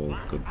to roll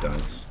good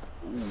dice.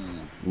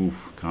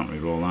 Oof, can't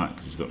re-roll that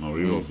because he's got no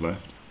re-rolls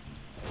left.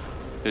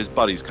 His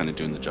body's kind of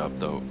doing the job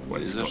though.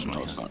 Well, is it?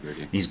 No, it's not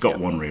really. He's got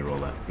one re-roll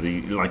left, but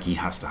he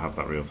has to have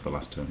that re-roll for the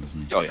last turn,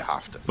 doesn't he? Oh, you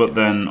have to. But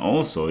then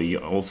also, you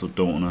also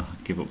don't want to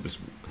give up this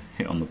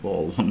hit on the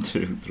ball. 1,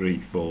 2, 3,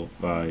 4,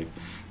 5,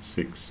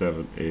 6,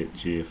 7, 8,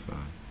 GFI.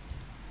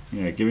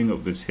 Yeah, giving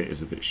up this hit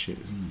is a bit shit,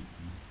 isn't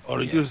it?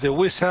 Or use the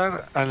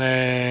wizard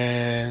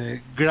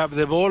and grab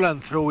the ball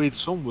and throw it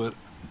somewhere.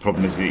 The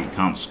problem is that he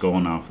can't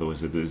score now for the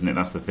wizard, isn't it?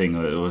 That's the thing.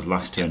 It was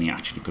last turn he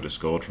actually could have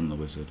scored from the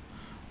wizard,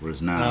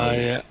 whereas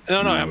now.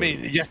 No, I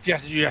mean you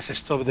just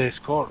stop the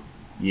score.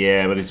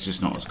 Yeah, but it's just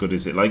not as good,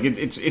 is it? Like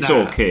it's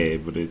okay,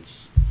 but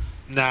it's.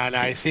 Nah.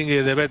 I think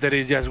the better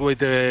is just wait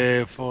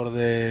for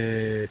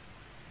the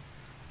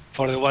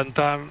one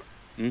turn,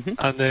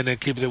 and then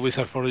keep the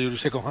wizard for your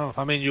second half.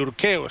 I mean, your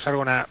chaos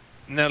are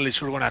nearly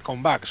gonna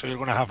come back, so you're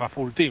gonna have a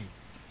full team.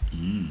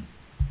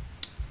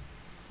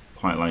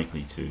 Quite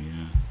likely to,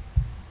 yeah.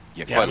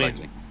 Yeah, quite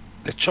likely.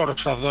 The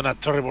Chorks have done a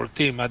terrible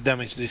team at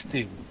damage this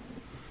team.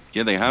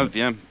 Yeah, they have,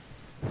 yeah.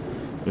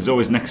 There's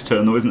always next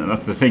turn though, isn't it?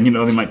 That's the thing, you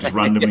know, they might just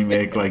randomly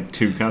make like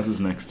 2 Kazas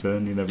next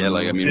turn, you never know.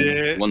 Like, I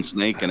mean, one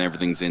snake and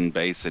everything's in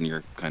base and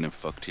you're kind of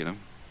fucked, you know?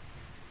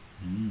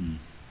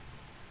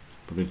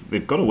 But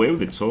they've got away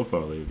with it so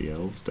far, the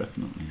elves,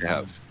 definitely. They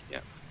have,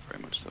 yeah,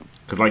 very much so.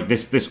 Because like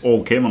this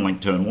all came on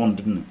like turn 1,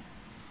 didn't it?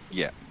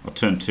 Yeah. Or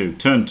turn 2.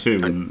 Turn 2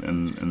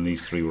 and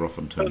these 3 were off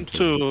on turn 2.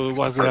 Turn 2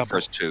 was the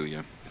first 2,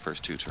 yeah.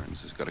 First 2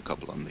 turns. He's got a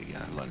couple on the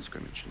line of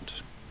scrimmage and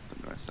then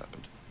the rest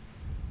happened.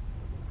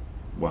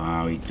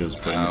 Wow, he does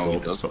put in the ball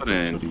to stop the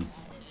Tuddy.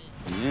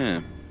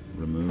 Yeah.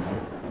 Removal.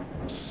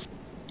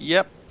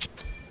 Yep.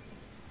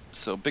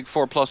 So big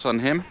 4+ on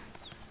him.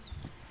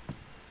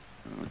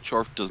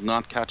 Dwarf does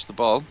not catch the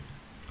ball.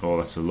 Oh,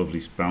 that's a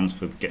lovely bounce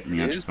for getting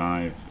the edge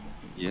 5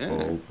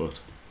 ball, but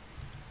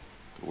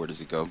where does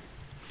he go?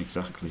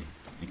 Exactly,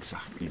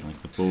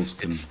 like the Bulls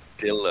can... It's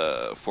still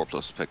a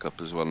 4+ pickup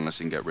as well, unless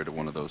you can get rid of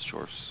one of those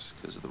Dwarfs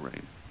because of the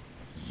rain.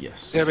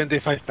 Yes.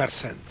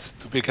 75%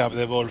 to pick up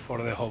the ball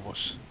for the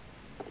hobos.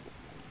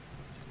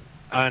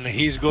 And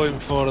he's going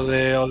for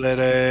the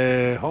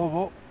other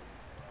hobo.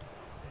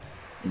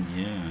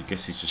 Yeah, I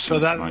guess he's just... So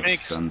that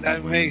makes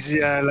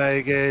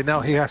like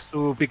now he has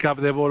to pick up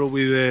the ball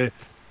with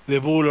the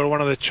bull or one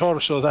of the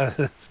chores, so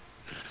that...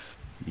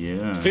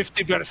 Yeah.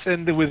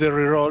 50% with the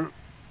reroll.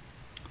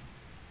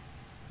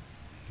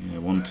 Yeah,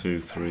 1,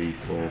 2, 3,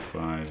 4,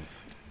 5.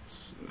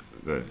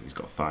 He's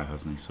got 5,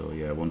 hasn't he? So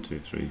yeah, 1, 2,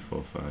 3,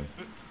 4, 5.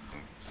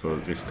 So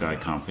this guy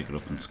can't pick it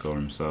up and score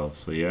himself.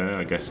 So yeah,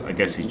 I guess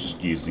he's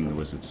just using the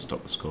wizard to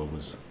stop the score.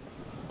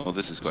 Oh,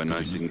 this is quite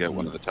nice. You can get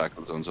one of the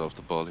tackle zones off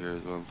the ball here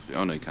as well.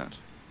 Oh no, you can't.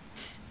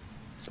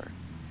 Sorry,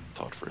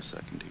 thought for a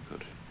second he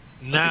could.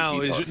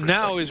 Now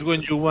is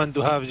when you want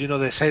to have, you know,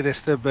 the side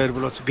stepper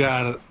block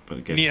guard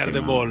near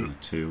the ball. On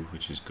a 2,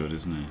 which is good,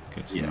 isn't it?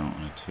 Gets him out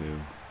on a 2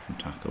 from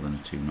tackle and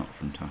a 2 not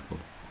from tackle.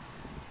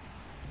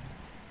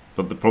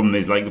 But the problem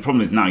is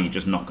now you're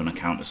just not going to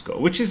counter score,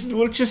 which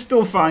is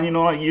still fine. You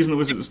know, like using the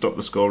wizard to stop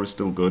the score is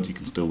still good. You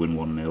can still win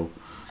 1-0.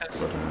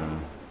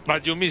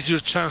 But you miss your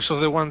chance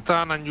of the one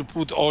turn and you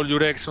put all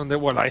your eggs on the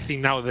wall. I think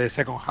now the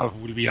second half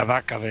will be a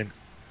Daka then.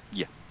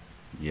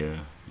 Yeah,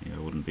 I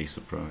wouldn't be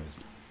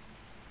surprised.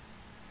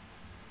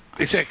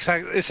 It's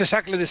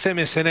exactly the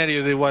same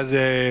scenario. There was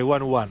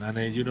 1-1,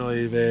 and you know,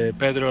 if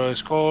Pedro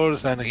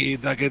scores and he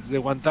gets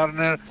the one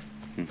turner,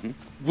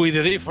 With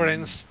the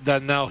difference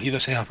that now he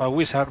doesn't have a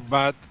wizard,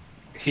 but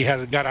he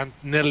has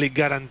nearly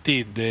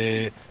guaranteed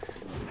the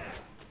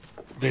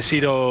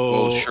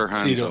zero. Sure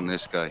hands zero. on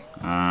this guy.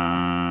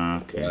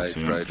 Okay, Right, so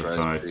you went for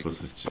 5 plus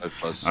this. 5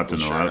 plus I don't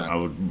know. sure I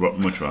would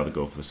much rather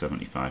go for the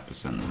 75%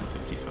 than the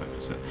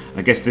 55%.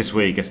 I guess this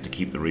way he gets to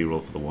keep the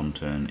reroll for the 1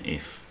 turn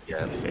if he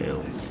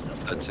fails.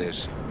 That's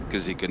it.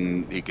 Because he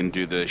can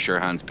do the sure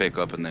hands pick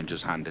up and then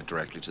just hand it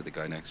directly to the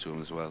guy next to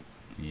him as well.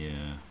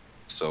 Yeah.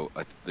 So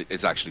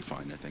it's actually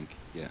fine, I think.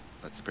 Yeah,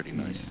 that's pretty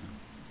nice.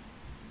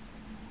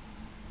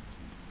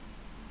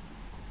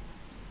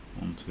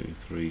 Yeah. 1, 2,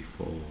 3,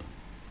 4,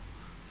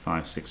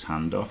 5, 6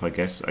 handoff. I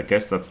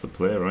guess that's the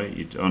play, right?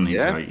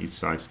 He'd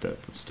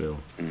sidestep, but still,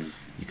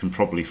 you can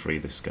probably free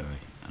this guy,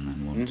 and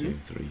then 1, 2,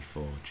 3,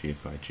 4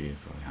 GFI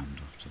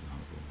handoff to the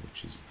hobo,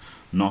 which is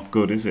not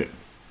good, is it?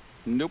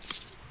 Nope.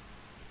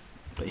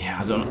 But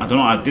yeah, I don't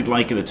know. I did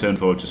like it the turn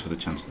forward just for the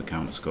chance of the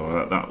counter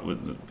score. That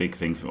was a big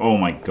thing. Oh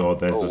my god!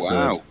 There's the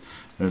third.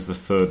 There's the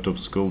third dub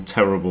skull.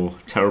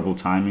 Terrible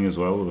timing as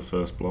well with the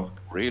first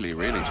block. Really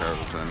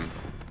terrible timing.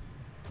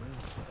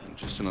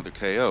 Just another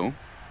KO.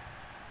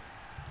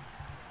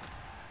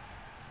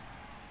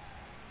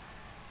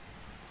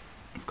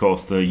 Of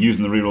course,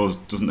 using the rerolls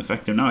doesn't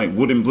affect him now. It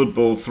would in Blood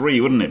Bowl 3,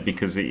 wouldn't it?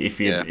 Because if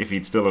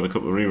he'd still had a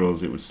couple of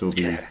rerolls, it would still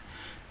be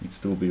it'd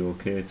still be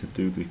okay to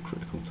do the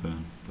critical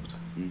turn. But.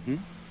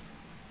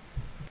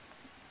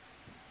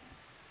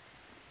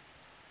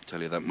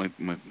 Tell you that my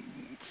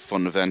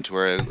fun event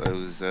where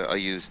I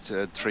used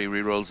 3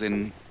 rerolls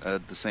in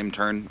the same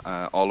turn.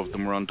 All of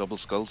them were on double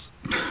skulls,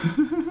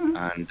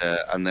 and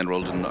then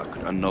rolled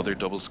another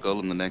double skull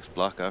in the next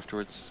block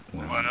afterwards.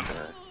 Well,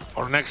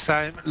 for next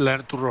time,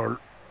 learn to roll.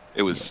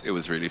 It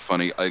was really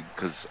funny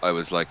because I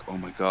was like, oh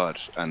my god,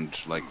 and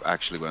like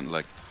actually went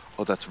like,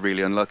 oh, that's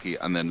really unlucky,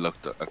 and then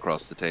looked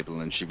across the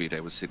table and Shivide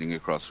was sitting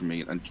across from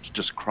me and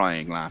just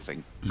crying,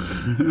 laughing,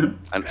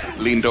 and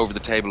leaned over the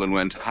table and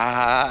went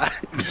ha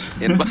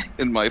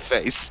in my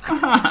face.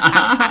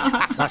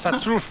 That's a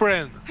true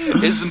friend,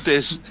 isn't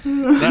it?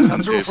 That's a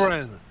true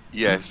friend.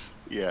 Yes,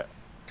 yeah.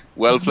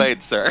 Well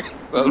played, sir.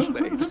 Well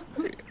played.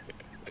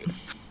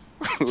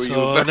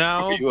 So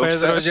now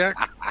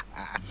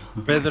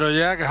Pedro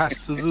Jack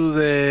has to do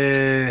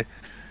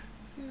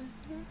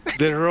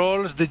the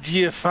rolls, the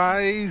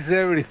GFIs,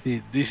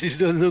 everything. This is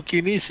not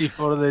looking easy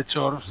for the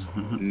Chorfs.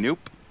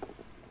 Nope,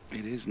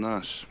 it is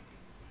not.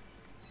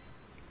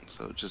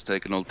 So just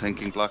take an old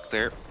thinking block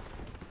there.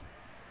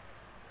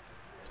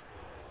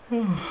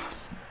 Well,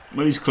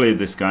 he's cleared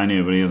this guy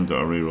now, but he hasn't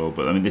got a reroll.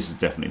 But I mean, this is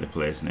definitely the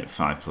play, isn't it?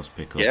 5 plus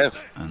pickup. Yeah.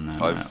 And then,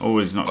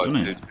 he's not done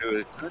it.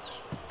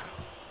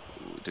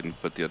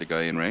 Didn't put the other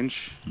guy in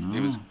range. No.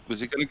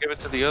 Was he going to give it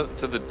to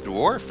the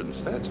dwarf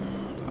instead?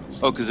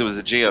 Because it was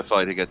a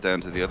GFI to get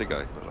down to the other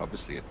guy, but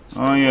obviously it's.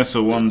 Oh yeah,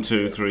 so 1,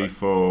 2, 3,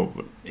 4.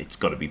 But it's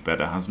got to be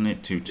better, hasn't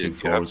it? 2, 2,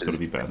 4 has got to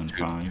be better than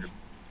 5.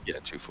 Yeah,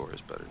 2, 4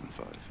 is better than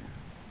 5. Yeah.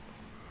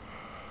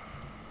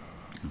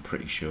 I'm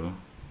pretty sure.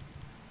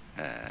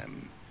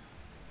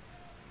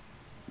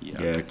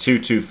 Yeah. 2,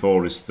 2,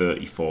 4 is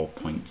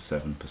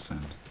 34.7%.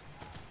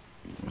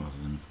 Rather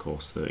than, of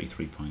course,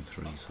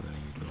 33.3. So there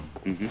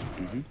you go.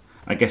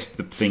 I guess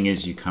the thing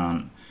is, you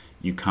can't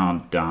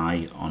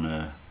die on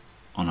a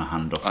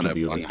handoff to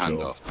the other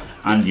Chorf,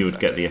 and you would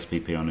get the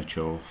SPP on a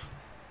Chorf,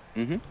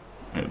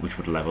 which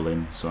would level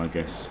him. So I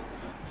guess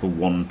for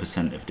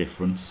 1% of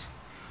difference,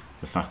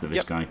 the fact that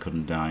this guy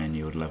couldn't die and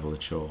you would level a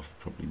Chorf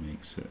probably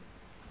makes it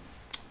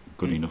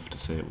good enough to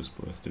say it was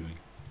worth doing.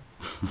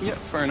 Yeah,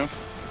 fair enough.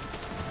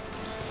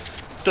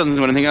 Doesn't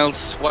do anything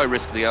else. Why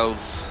risk the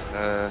elves?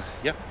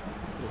 Yeah.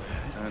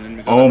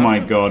 Oh my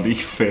god, he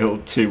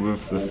failed 2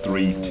 of the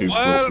 3 2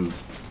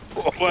 pluses.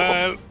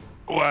 Well,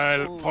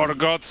 for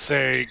God's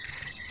sake.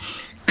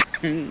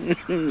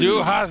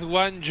 You had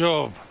one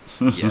job.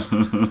 Yeah.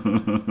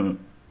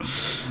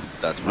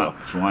 That's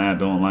why I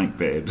don't like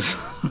babes.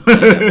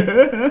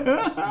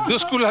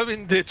 Those could have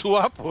been the 2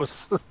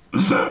 apples.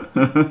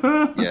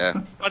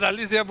 Yeah. But at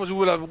least the apples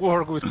would have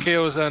worked with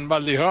Chaos and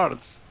Badly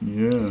Hearts.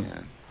 Yeah.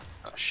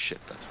 Oh shit,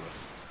 that's rough.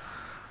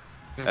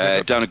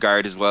 Down a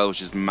guard as well,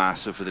 which is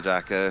massive for the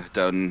Daka.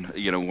 Down,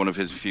 one of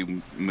his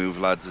few move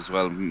lads as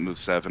well, move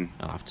 7.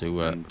 I'll have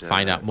to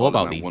find out more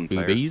about these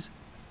boobies.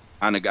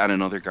 And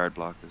another guard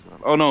block as well.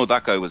 Oh no,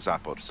 that guy was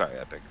Zappoed. Sorry,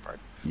 I beg your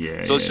pardon.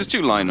 Yeah. So it's just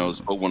 2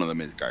 linos, but one of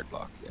them is guard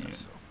block. Yeah.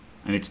 So.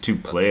 And it's 2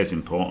 players,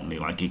 importantly.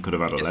 Like he could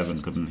have had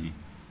 11, couldn't he?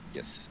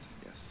 Yes.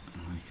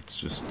 Like it's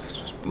just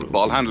brutal. The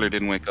ball handler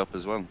didn't wake up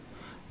as well.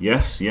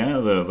 Yes, yeah,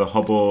 the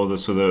hobo,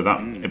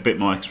 a bit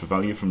more extra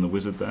value from the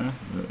wizard there.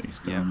 He's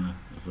down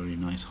a very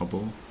nice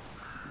hobo.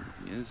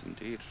 He is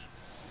indeed.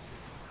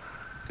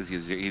 Because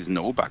he's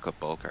no backup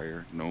ball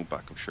carrier, no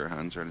backup sure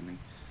hands or anything.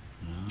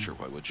 No. Sure,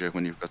 why would you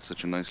when you've got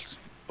such a nice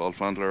ball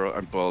fondler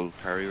or ball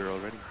carrier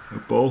already? A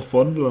ball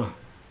fondler.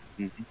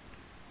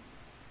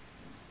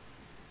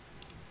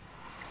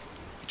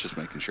 Just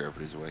making sure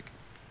everybody's awake.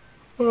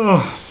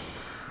 Oh.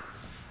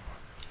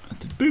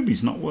 Did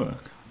boobies not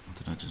work? Or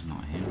did I just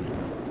not hear it?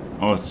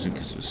 Oh, it's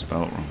because it was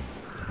spelt wrong,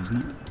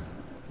 wasn't it?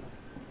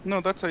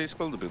 No, that's how you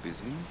spell the boobies,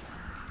 isn't it?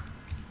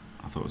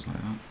 I thought it was like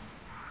that.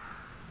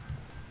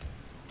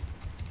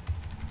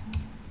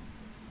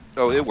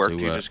 Oh, it worked.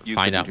 You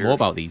find out more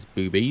about these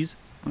boobies.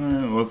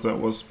 That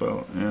was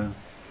spelled. Yeah,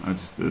 I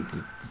just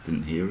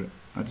didn't hear it.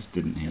 I just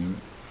didn't hear it.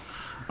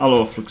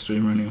 Hello, Flux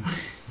Streamer, anyway.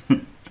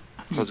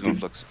 How's it going,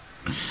 Flux?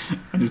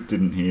 I just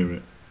didn't hear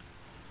it.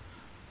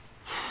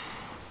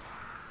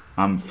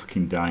 I'm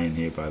fucking dying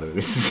here, by the way.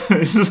 This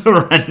is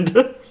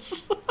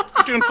horrendous.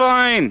 You're doing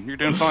fine. You're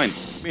doing fine.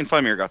 Me and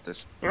Faemir got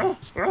this. Yeah,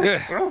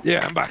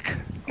 I'm back.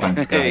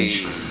 Thanks,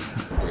 guys. Hey,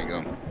 there we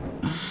go.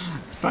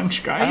 Thanks,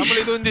 guys. I'm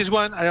only doing this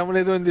one. I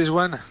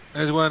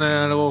just want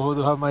to go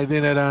to have my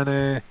dinner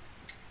and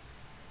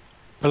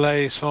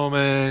play some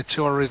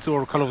Chivalry 2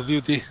 or Call of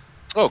Duty.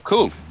 Oh,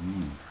 cool.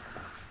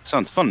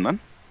 Sounds fun, man.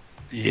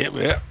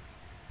 Yeah.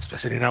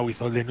 Especially now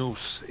with all the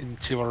news in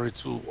Chivalry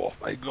 2. Oh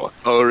my god.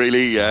 Oh,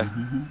 really? Yeah.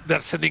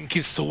 They're sending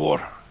kids to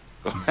war.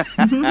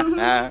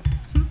 And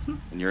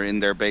you're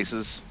in their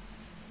bases?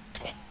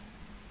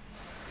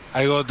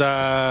 I got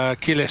a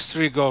kill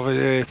streak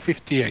of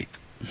 58.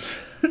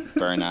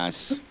 Very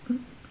nice.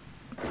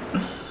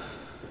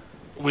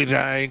 With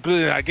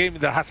including a game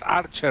that has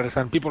archers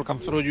and people can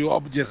throw you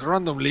objects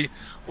randomly,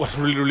 was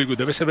really, really good.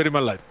 The best ever in my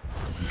life.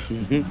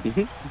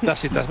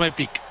 That's it. That's my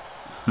pick.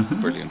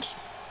 Brilliant.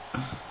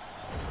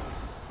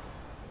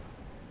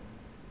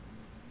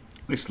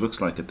 This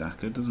looks like a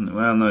Daka, doesn't it?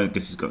 Well, no, I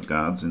guess he's got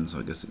guards in, so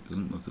I guess it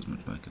doesn't look as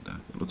much like a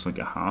Daka. It looks like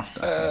a half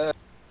Daka.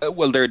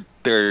 Well,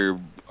 they're.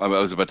 I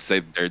was about to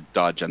say they're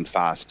dodge and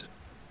fast,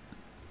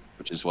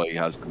 which is why he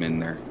has them in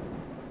there.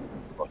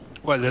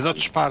 Well, the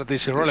dodge part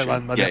is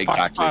irrelevant, but the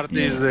fast part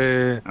is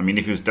the... I mean,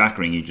 if he was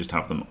Dackering, he'd just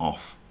have them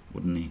off,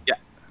 wouldn't he? Yeah.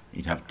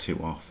 He'd have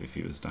 2 off if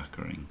he was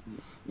Dackering.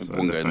 So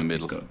one the guy in the fact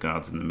middle. he's got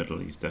guards in the middle,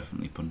 he's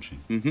definitely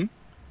punching. Mm-hmm.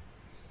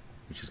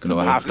 Which is going So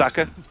a half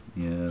Daka?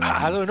 Yeah.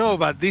 I don't know,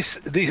 but this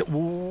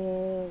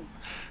well,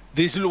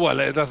 that's the Lord,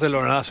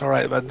 that's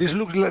alright, but this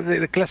looks like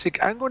the classic,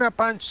 I'm gonna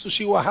punch to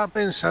see what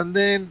happens and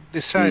then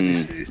decide.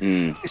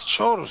 It's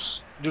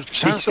chores. Your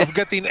chance of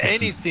getting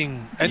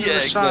anything, any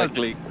result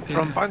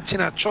from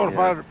punching a chore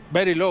are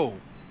very low.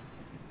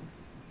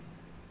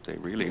 They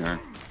really are.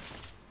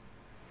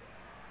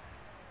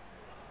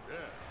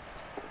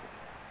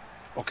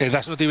 Okay,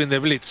 that's not even the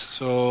blitz,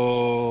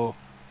 so...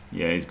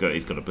 Yeah, he's got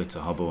a blitz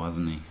of hobble,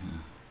 hasn't he?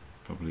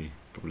 Probably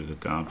the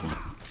guard one.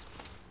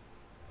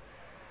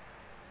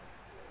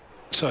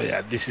 So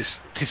yeah, this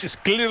is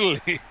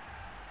clearly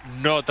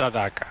not a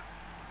Daka.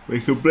 We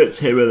can blitz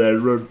him and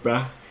then run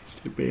back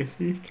to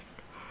basic.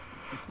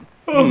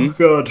 Oh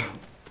god.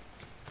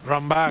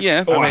 Run back.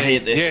 Yeah. Oh, I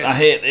hate this. Yes. I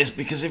hate this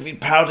because if he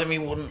powered him, he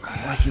wouldn't.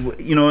 Like he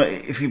would, you know,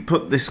 if you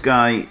put this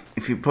guy,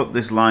 if you put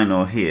this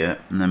Lino here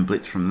and then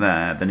blitz from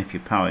there, then if you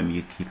power him,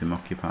 you keep him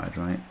occupied,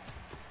 right?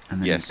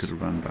 And then he could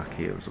have run back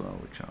here as well,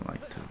 which I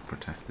like to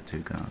protect the 2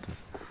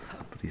 guarders.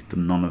 But he's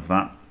done none of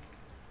that.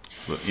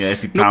 But yeah,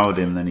 if he powered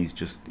him, then he's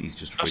just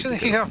free. Doesn't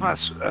he have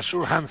a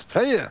sure hands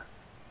player?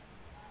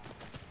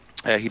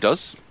 He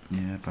does.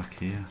 Yeah, back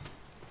here.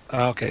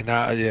 Okay,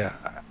 now yeah.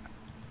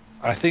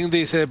 I think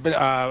this yes,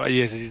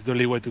 it's the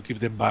only way to keep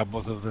them back,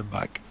 both of them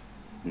back.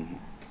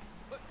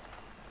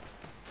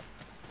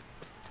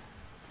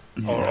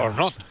 Or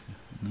not.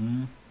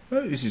 No.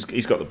 Well,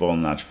 he's got the ball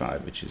in large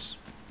 5, which is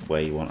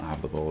where you want to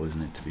have the ball,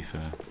 isn't it? To be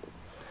fair.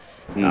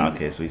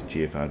 Okay, so he's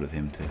GFI'd with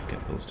him to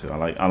get those 2.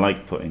 I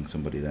like putting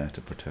somebody there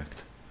to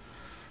protect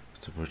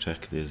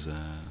his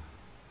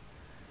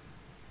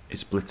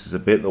blitzes a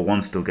bit. The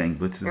one's still getting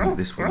blitzes, and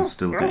this one's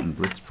still getting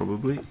blitzed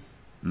probably.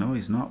 No,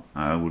 he's not.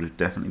 I would have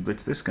definitely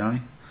blitzed this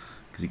guy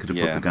because he could have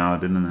put the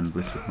guard in and then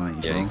blitzed with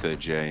Mighty Blow. Yeah, he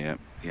could. Yeah.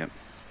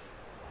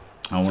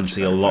 I want to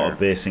see a lot of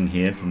basing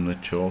here from the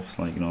Chorfs.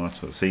 Like, you know,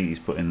 that's what. See, he's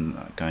putting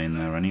that guy in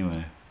there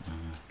anyway.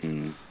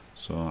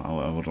 So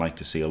I would like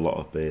to see a lot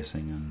of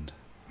basing and,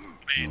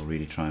 you know,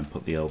 really try and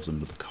put the elves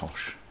under the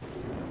cosh.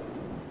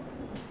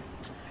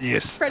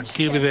 Yes, and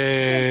keep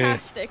the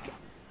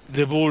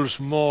bulls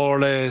more or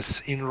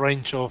less in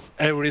range of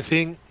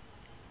everything.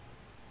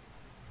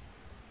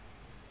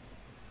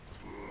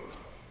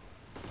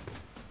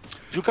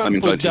 You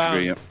can put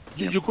down.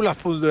 You could have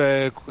pulled.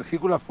 He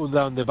could have pulled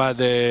down the bad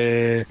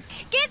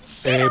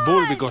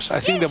bull because I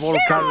think the ball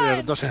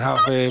carrier doesn't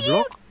have a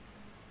block.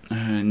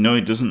 No,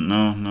 he doesn't.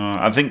 No.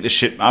 I think the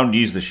ship. I would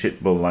use the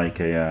ship bull like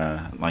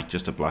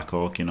just a Black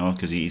Orc, you know,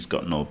 because he's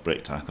got no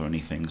brick tack or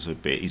anything. So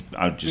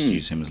I'd just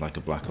use him as like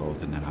a Black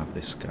Orc and then have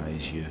this guy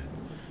as your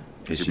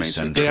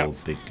central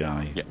big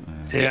guy.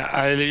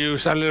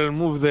 I'll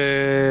move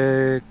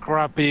the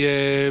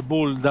crappy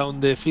bull down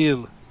the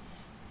field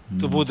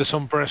to put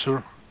some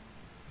pressure.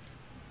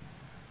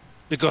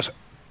 Because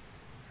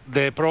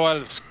the pro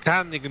elves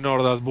can't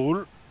ignore that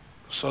bull,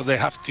 so they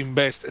have to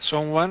invest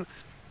someone.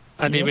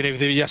 And even if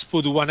they just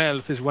put one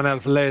elf, is one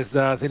elf less,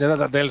 that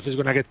the elf is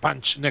gonna get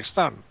punched next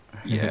turn.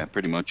 Yeah,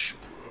 pretty much.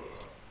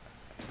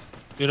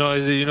 You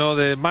know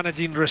the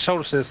managing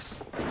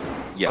resources.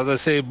 Yeah. As they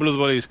say, Blood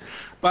Bowl is.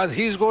 But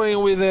he's going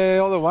with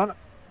the other one.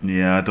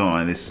 Yeah, I don't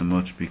like this so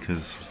much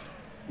because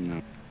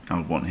I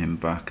would want him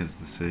back as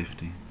the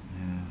safety.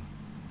 Yeah.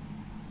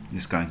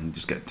 This guy can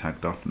just get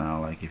tagged off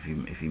now. Like if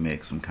he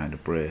makes some kind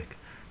of break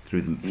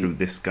through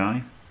this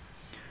guy,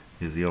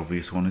 is the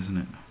obvious one, isn't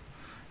it?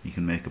 You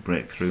can make a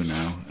break through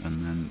now,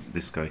 and then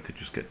this guy could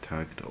just get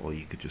tagged, or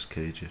you could just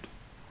cage it.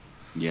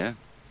 Yeah.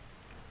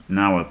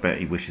 Now I bet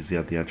he wishes he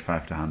had the edge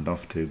 5 to hand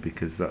off to,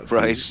 because that's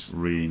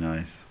really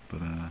nice.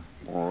 But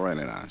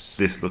really nice.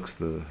 This looks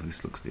the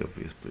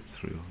obvious blitz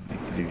through. You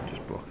could even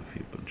just block a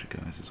few bunch of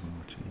guys as well.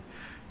 Actually,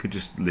 could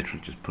just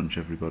literally just punch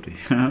everybody.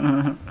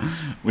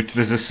 Which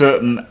there's a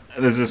certain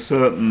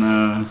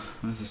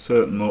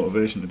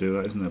motivation to do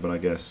that, isn't there? But I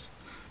guess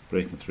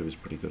breaking through is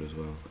pretty good as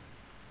well.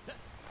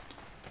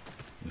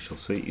 We shall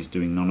see. He's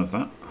doing none of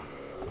that.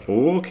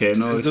 Oh, okay,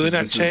 no, this is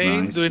nice.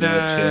 Doing a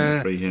chain to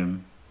free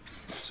him.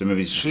 So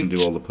maybe he's just going to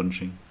do all the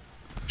punching.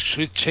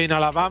 Sweet chain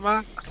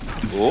Alabama.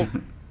 Oh.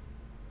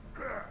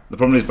 The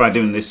problem is by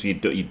doing this, you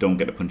don't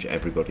get to punch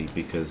everybody,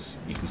 because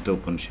you can still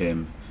punch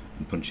him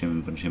and punch him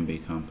and punch him, but you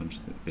can't punch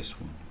this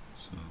one.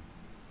 So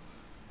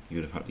you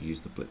would have had to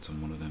use the blitz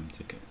on one of them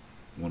to get.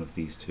 One of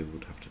these two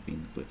would have to be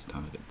in the blitz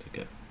target to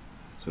get.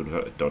 So we would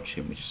have had to dodge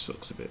him, which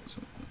sucks a bit.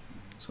 So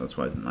that's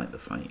why I didn't like the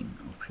fighting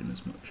option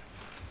as much.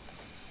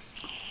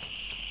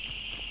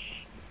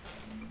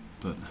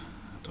 But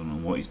I don't know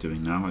what he's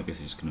doing now. I guess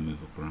he's just going to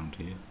move up around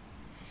here.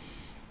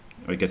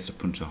 Or he gets to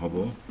punch a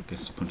hobo. He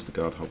gets to punch the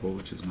guard hobo,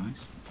 which is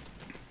nice.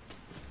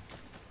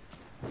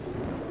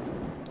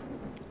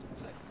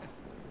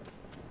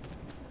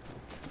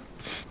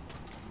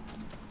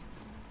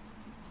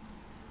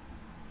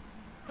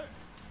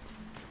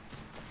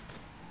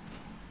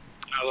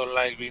 I don't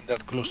like being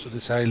that close to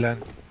this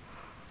island.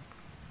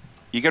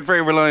 You get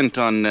very reliant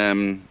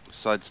on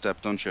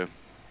sidestep, don't you?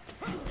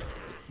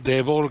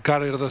 The ball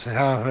carrier doesn't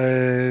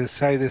have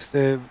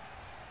sidestep.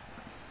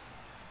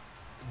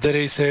 There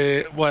is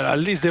a at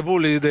least the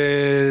bully,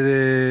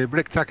 the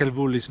break tackle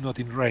bull is not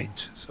in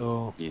range.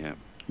 So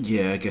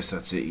yeah, I guess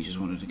that's it. You just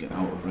wanted to get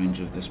out of range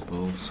of this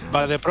bull. So.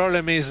 But the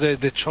problem is that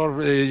the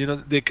chor,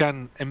 they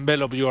can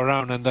envelop you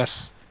around, and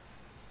that's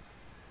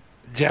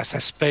just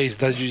a space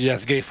that you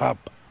just gave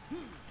up.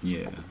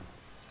 Yeah,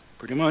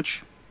 pretty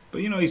much.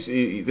 But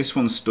this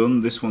one's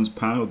stunned, this one's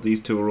powered, these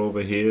two are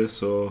over here,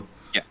 so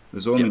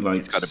there's only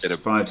like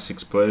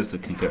 5-6 players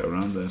that can get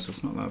around there, so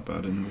it's not that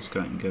bad, and this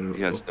guy can get it.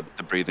 He has the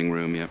breathing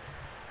room, yeah.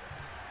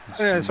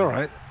 Yeah, it's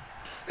alright.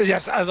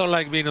 Yes, I don't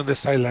like being on the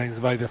sidelines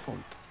by default.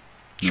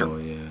 Sure. Oh,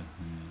 yeah.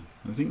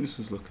 I think this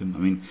is looking, I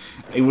mean,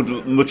 I would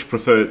much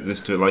prefer this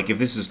to, like, if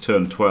this is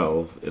turn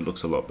 12, it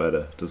looks a lot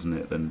better, doesn't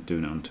it, than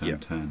doing it on turn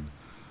 10.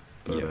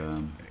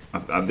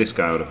 But this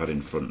guy I would have had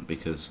in front,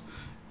 because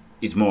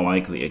he's more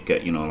likely to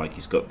get, like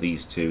he's got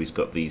these two, and he's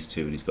got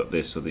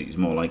this, so that he's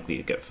more likely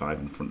to get 5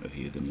 in front of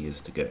you than he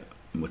is to get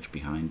much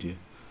behind you.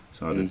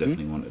 So I'd have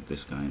definitely wanted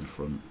this guy in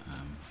front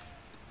to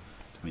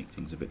make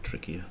things a bit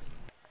trickier.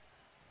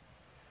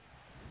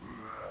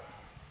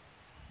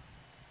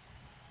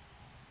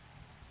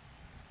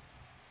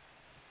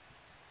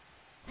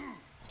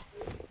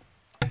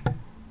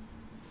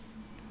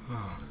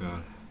 Oh,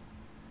 God.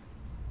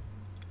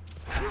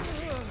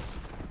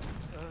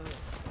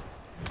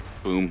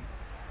 Boom.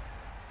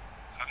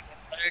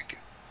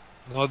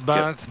 Not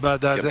bad, but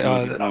that's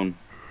oh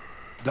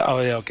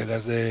yeah, okay.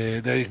 That's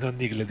there is no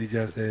neglect. It's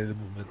just the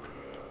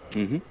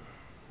movement.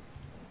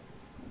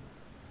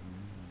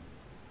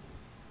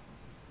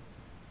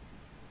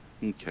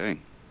 Okay.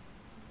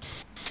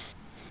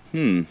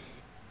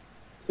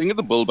 Think of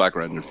the bull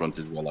background in front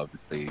as well.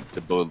 Obviously,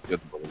 the bull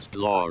is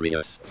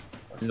glorious.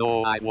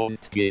 No, I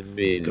won't give in.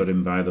 He's got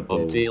him by the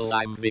balls. Until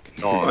I'm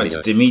victorious. Oh, it's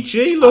Dimmy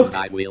G, look! And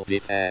I will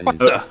defend.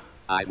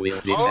 I will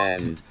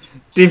defend.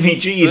 Dimmy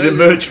G has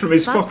emerged from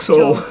his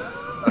foxhole.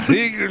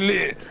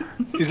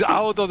 He's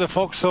out of the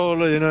foxhole,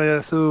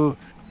 just to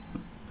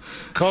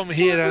come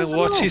here and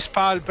watch his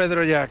pal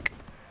Pedro Jack.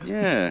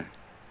 Yeah.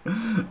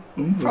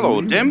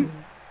 Hello, Dim.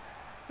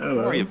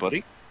 Hello. How are you,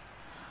 buddy?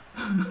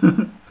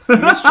 Missed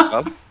you,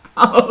 pal.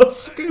 Oh,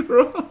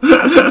 Squirrel!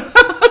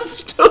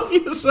 Stuff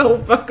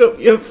yourself back up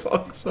your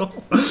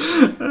foxhole.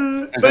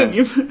 Thank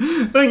you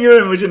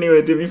very much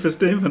anyway, Dimmy, for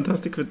staying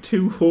fantastic for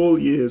 2 whole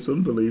years.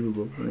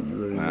 Unbelievable. Thank you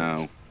very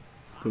much.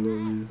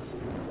 Glorious.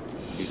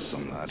 He's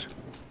some lad.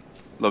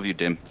 Love you,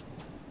 Dim.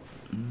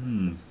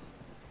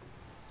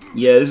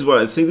 Yeah, this is what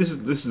this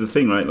is the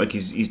thing, right? Like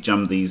he's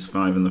jammed these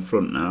 5 in the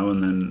front now,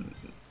 and then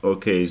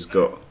he's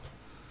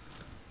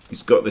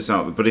got this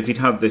out. But if he'd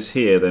had this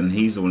here, then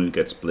he's the one who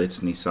gets blitzed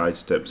and he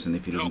sidesteps, and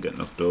if he doesn't get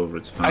knocked over,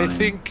 it's fine. I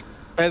think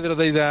Pedro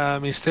did a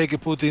mistake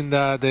putting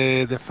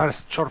the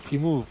first Chorfy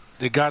move,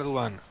 the guard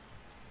one.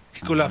 He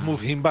could have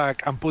moved him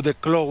back and put the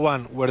claw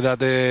one where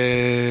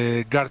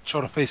the guard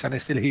short face, and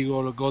still he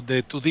got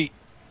the 2D.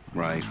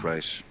 Right.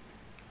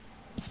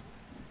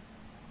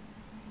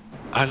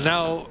 And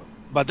now,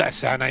 but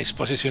that's a nice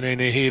positioning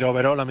here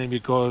overall. I mean,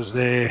 because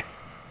there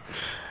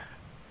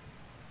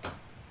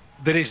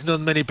is not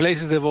many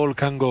places the ball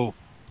can go.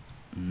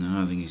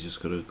 No, I think he's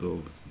just got to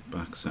go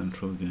back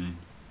central again.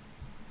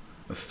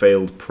 A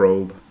failed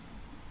probe.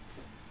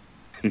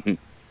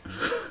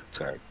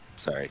 Sorry.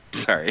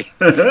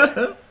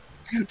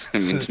 I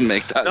mean, to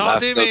make that No,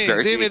 laugh so Dimmy,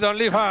 dirty. don't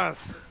leave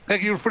us.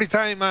 Take your free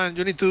time, man.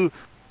 You need to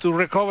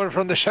recover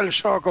from the shell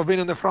shock of being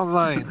on the front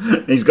line.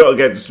 He's got to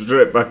get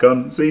straight back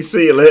on. See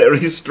you later.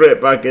 He's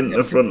straight back into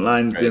the front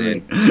lines,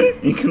 straight Dimmy.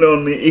 He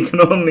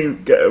can only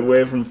get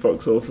away from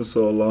Foxhole for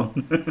so long.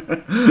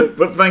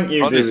 But thank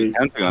you, Brothers Dimmy.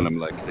 counting on him,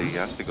 like he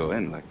has to go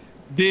in, like.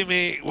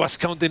 Dimmy was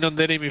counting on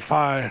the enemy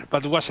fire,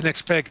 but wasn't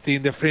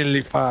expecting the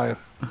friendly fire.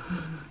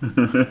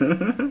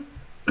 The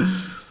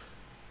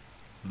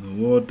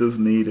war does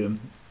need him.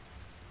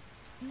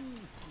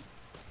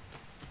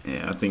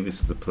 Yeah, I think this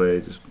is the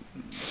play. Just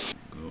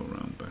go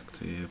around back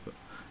to here, but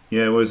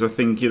yeah. Whereas I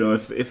think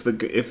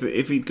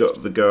if he'd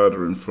got the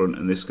Garda in front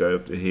and this guy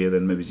up to here,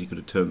 then maybe he could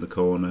have turned the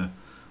corner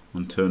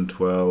on turn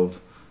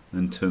 12.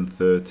 Then turn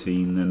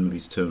 13, then maybe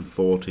he's turn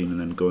 14, and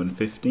then go in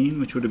 15,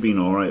 which would have been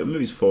alright. Maybe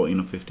he's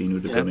 14 or 15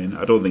 would have gone in.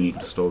 I don't think he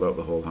could have stalled out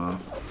the whole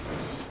half.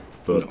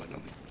 But No, I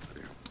don't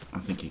think. I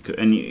think he could,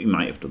 and he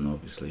might have done,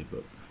 obviously,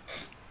 but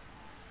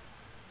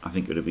I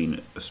think it would have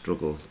been a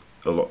struggle,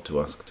 a lot to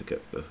ask to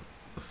get the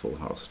full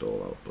house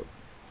stall out. But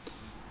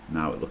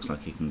now it looks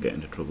like he can get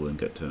into trouble and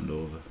get turned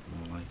over,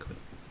 more likely.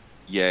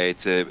 Yeah,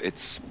 it's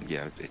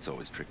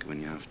always tricky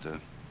when you have to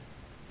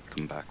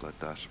come back like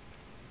that.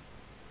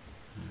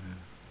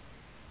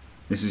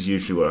 This is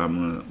usually what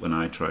happens when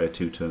I try a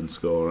 2-turn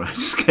score. I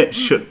just get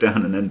shut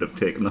down and end up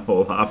taking the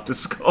whole half to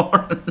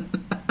score.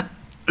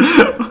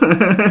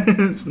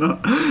 It's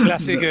not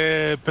Classic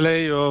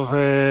play of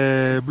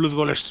Blood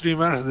Bowl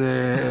streamers,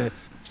 the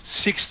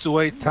 6 to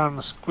 8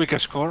 turns quick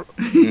score.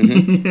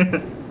 yeah,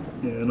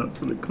 an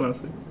absolute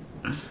classic.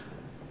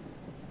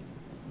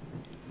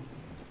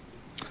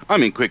 I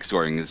mean, quick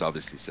scoring is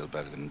obviously still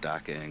better than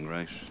DACing,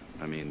 right?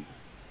 I mean,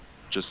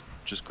 just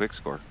quick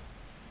score.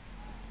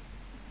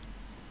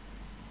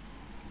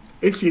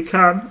 If you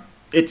can,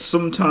 it's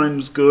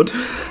sometimes good,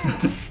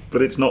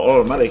 but it's not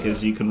automatic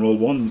as you can roll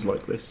ones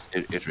like this.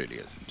 It really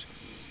isn't.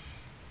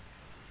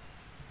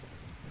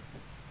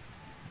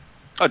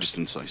 I just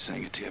enjoy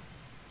saying it to you.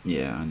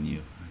 Yeah, I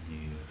knew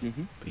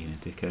you being a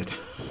dickhead.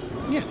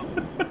 Yeah.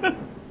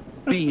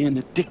 Being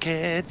a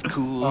dickhead's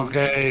cool.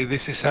 Okay,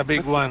 this is a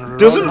big one.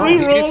 Doesn't Roll,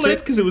 re-roll hits it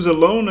because it was a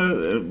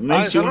loner. It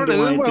makes you wonder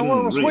why it what I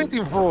didn't. was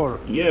waiting for.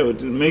 Yeah,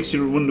 it makes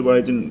you wonder why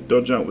I didn't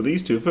dodge out with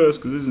these two first,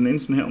 because this is an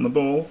instant hit on the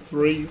ball.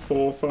 3,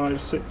 4,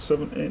 5, 6,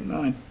 7, 8,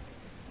 9.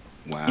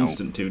 Wow.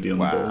 Instant 2D on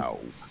the ball. Wow.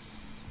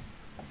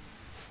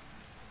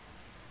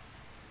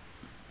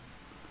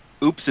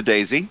 Oops a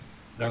daisy.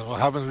 That's what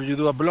happens when you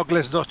do a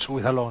blockless dodge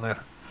with a loner.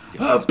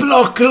 A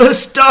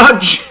blockless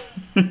dodge.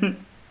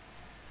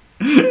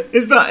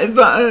 Is that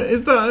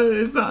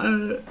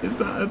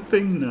a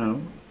thing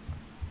now?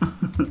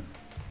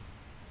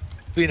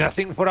 It's been a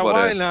thing for a What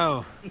while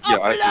now. Yeah,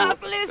 A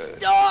blacklist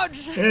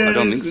dodge! I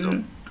don't think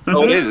so.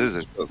 Oh, it is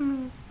it? Oh.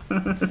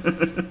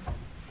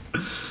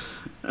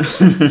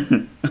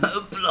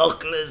 A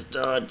blockless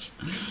dodge.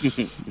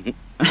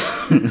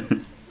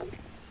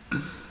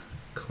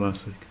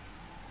 Classic.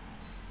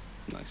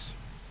 Nice.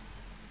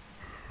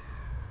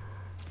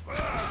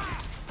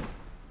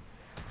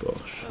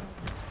 Gosh.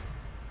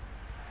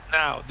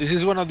 Now, this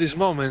is one of these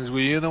moments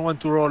where you don't want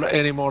to roll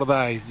any more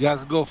dice.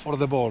 Just go for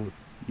the ball.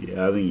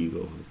 Yeah, I think you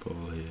go for the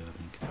ball here. I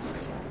think it's...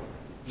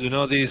 You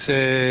know this,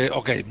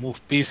 okay,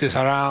 move pieces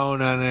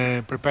around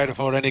and prepare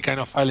for any kind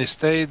of fail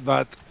state,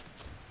 but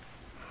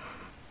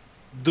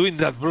doing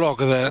that block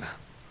there,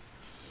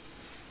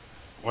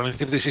 1 in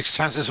 36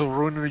 chances of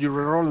ruining your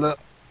reroll that.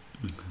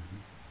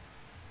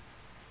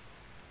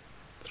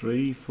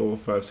 3, 4,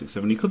 5, 6,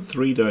 7. You could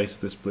 3 dice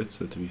this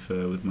blitzer, to be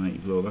fair, with Mighty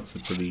Blow. That's a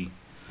pretty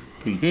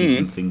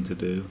decent thing to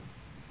do.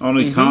 Oh no,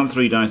 you can't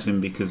 3 dice him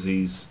because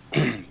he's...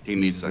 He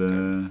needs that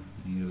guy.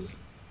 He is...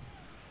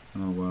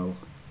 Oh well.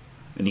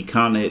 And he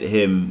can't hit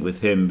him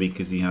with him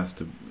because he has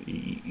to...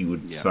 He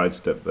would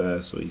sidestep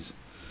there, so he's...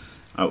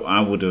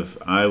 I would have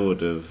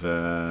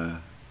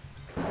done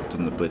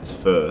the blitz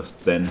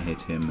first, then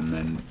hit him, and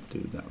then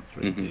do that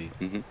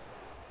 3D.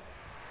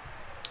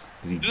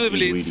 Do the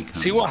blitz,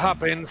 see what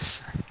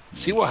happens.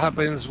 See what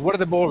happens, where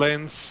the ball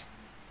ends.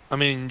 I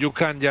mean, you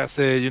can just,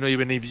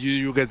 even if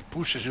you get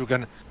pushes, you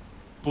can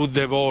put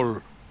the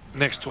ball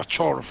next to a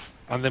chorf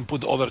and then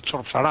put other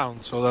chorfs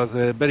around. So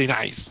that's very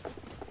nice.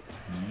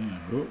 Yeah.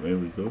 Oh, there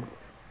we go.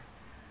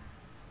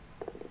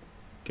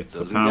 Gets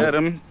Doesn't the pound. get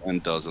him,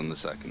 and does on the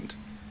second.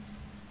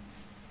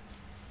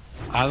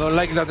 I don't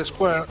like that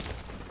square.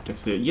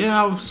 Gets the...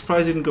 Yeah, I was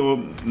surprised he didn't go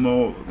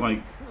more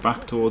like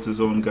back towards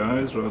his own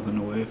guys rather than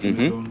away from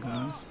his own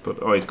guys. But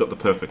he's got the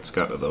perfect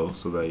scatter though,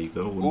 so there you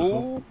go.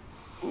 Wonderful.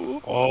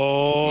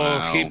 Oh,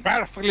 Wow. he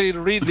perfectly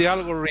read the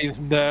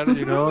algorithm there,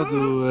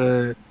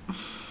 to...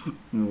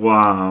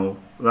 Wow,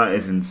 that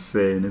is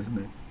insane, isn't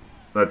it?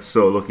 That's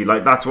so lucky.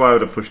 Like, that's why I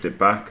would have pushed it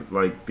back,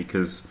 like,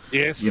 because,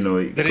 Yes, it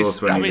there goes is-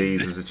 to any I of mean-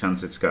 these, there's a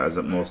chance it scatters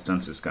out, most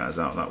chance it scatters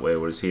out that way,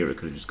 whereas here it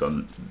could have just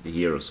gone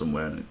here or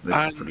somewhere, and this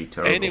is pretty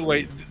terrible.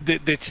 Anyway,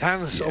 the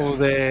chance of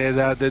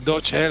the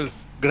Dodge elf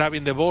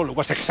grabbing the ball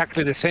was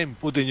exactly the same,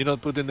 putting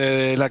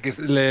the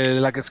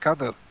like a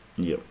scatter.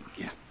 Yep.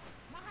 Yeah.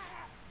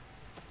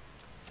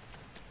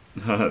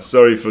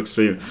 Sorry for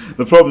extreme.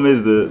 The problem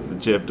is the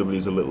JFW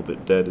is a little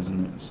bit dead,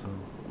 isn't it? So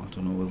I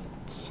don't know. We'll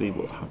see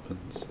what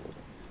happens.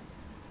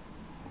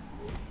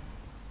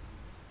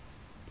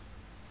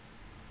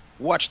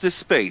 Watch this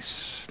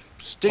space.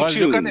 Stay Well,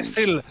 tuned. you can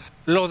still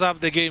load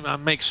up the game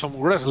and make some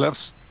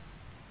wrestlers.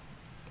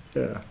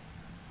 Yeah.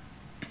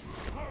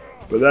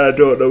 But then I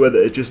don't know whether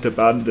it's just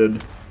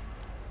abandoned.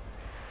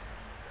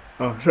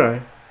 Oh,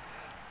 sorry.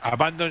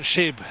 Abandon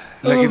ship,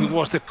 like it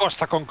was the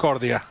Costa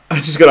Concordia. I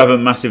just gotta have a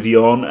massive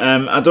yawn.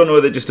 I don't know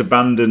whether just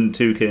abandon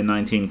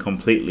 2K19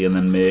 completely and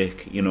then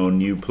make, you know,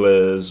 new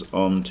players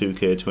on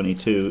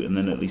 2K22 and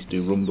then at least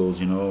do rumbles,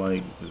 you know,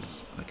 like,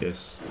 'cause I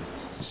guess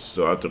it's,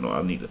 so I don't know.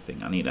 I need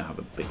to have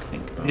a big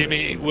think about it.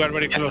 Jimmy, we are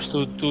very close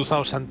to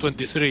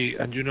 2023,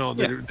 and you know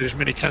there's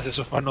many chances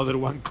of another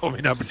one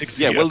coming up next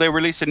year. Yeah, will they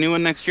release a new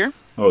one next year?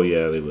 Oh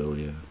yeah, they will.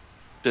 Yeah.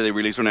 Do they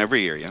release one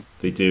every year? Yeah.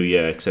 They do,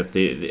 yeah. Except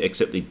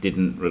they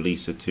didn't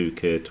release a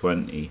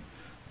 2K20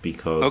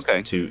 because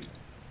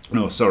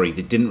no, sorry,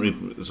 they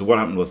didn't. So what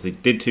happened was they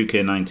did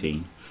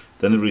 2K19,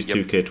 then they released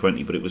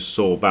 2K20, but it was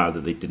so bad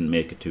that they didn't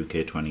make a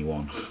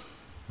 2K21.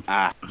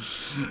 Ah.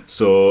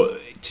 So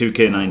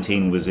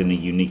 2K19 was in a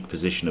unique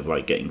position of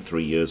like getting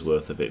 3 years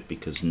worth of it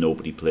because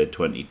nobody played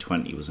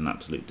 2020 was an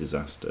absolute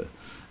disaster,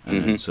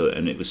 and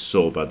then it was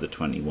so bad that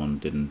 21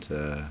 didn't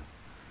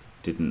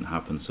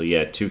happen. So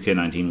yeah,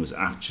 2K19 was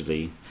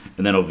actually,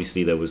 and then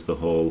obviously there was the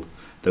whole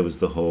you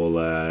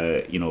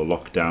know,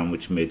 lockdown,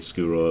 which made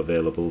Skuro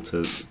available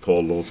to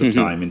pour loads of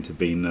time into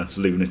being a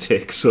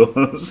lunatic. So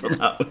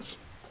that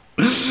was.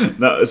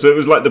 So it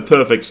was like the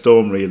perfect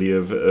storm, really,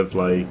 of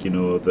like, you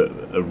know,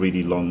 a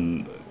really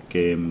long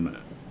game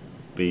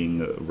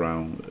being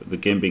around, the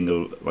game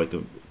being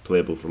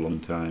playable for a long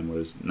time,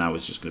 whereas now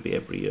it's just going to be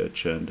every year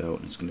churned out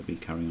and it's going to be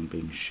carrying on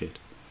being shit.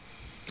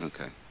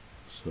 Okay.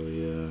 So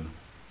yeah,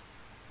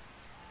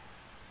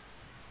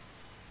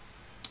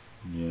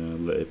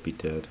 let it be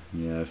dead.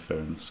 Yeah, fair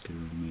enough,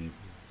 Skuro, maybe.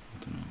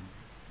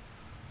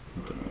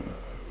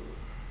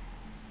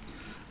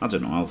 I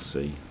don't know. I'll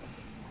see.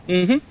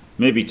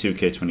 Maybe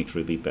 2K23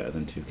 will be better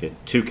than 2K.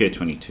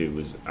 2K22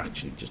 was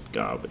actually just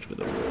garbage with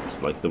the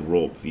ropes. Like, the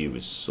rope view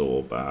is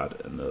so bad,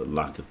 and the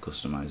lack of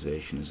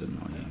customization is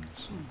annoying.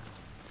 So.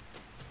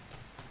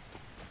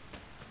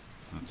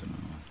 I don't know.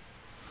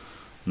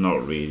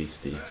 Not really,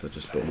 Steve. I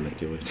just don't want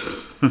to do it.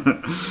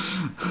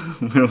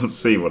 We'll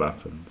see what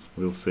happens.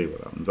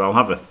 I'll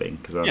have a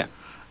think, because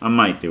I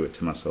might do it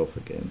to myself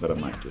again, but I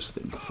might just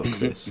think, fuck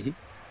this.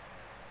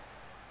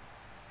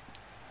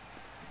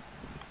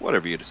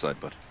 Whatever you decide,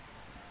 bud.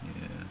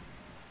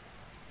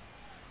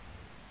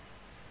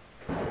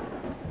 Yeah.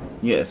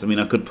 Yes, I mean,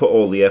 I could put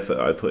all the effort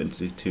I put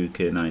into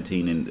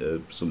 2K19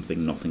 into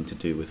something nothing to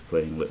do with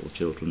playing little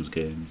children's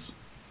games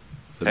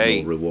for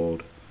no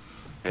reward.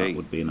 That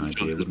would be an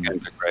idea, wouldn't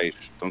games are great.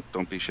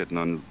 Don't be shitting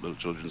on little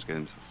children's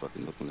games. I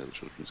fucking love my little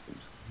children's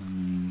games.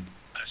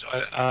 So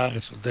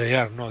they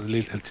are not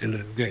little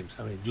children's games.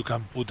 I mean, you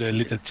can put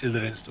little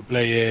children to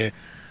play a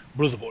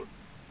bloodbowl.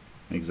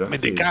 Exactly.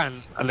 I mean, they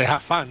can and they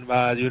have fun,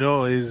 but you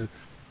know,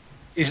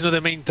 it's not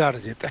the main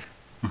target.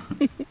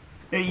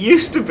 It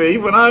used to be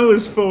when I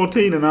was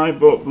 14 and I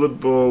bought Blood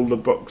Bowl, the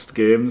boxed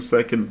game,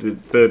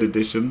 3rd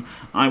edition.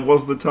 I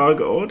was the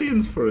target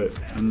audience for it.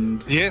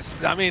 And yes,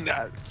 I mean,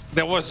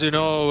 there was, you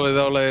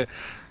know,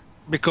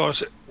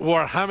 because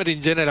Warhammer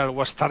in general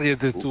was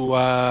targeted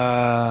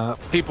to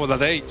people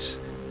that age.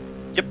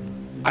 Yep.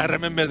 I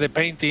remember the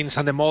paintings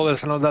and the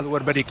models and all that were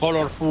very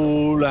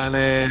colorful and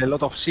a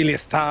lot of silly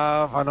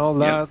stuff and all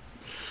that.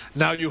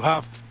 Now you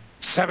have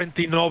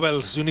 70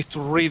 novels you need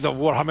to read of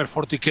Warhammer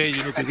 40k.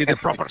 You need to get the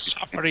proper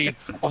suffering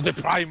of the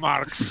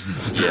Primarchs.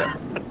 Yeah.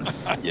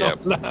 I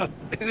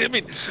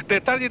mean, the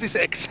target is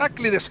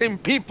exactly the same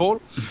people,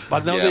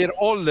 but now they're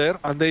older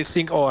and they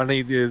think, oh, I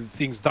need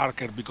things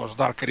darker because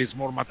darker is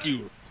more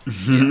mature.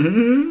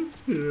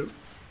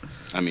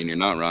 I mean, you're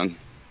not wrong.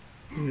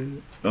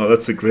 Oh,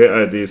 that's a great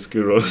idea,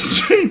 Skuro.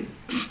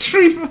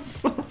 Stream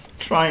myself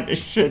trying to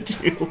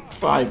schedule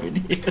 5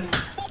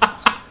 idiots.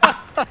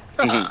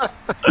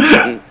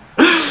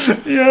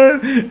 Yeah,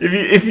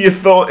 if you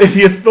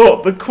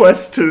thought the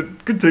quest to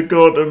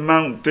go to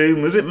Mount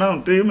Doom, was it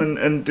Mount Doom,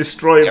 and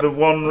destroy the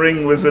One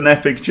Ring was an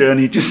epic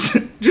journey, just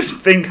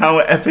think how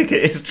epic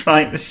it is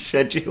trying to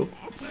schedule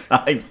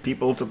 5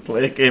 people to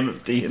play a game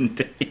of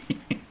D&D.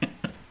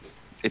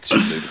 It's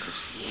just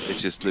ludicrous.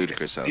 It's just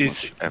ludicrous how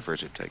much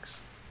effort it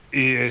takes.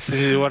 Yes,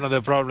 one of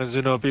the problems,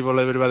 you know,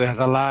 everybody has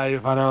a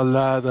life and all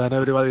that, and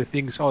everybody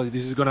thinks, oh,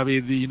 this is gonna be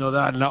the, you know,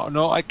 that.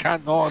 No, I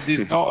can't. No,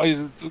 this,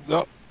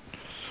 no.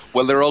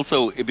 Well, they're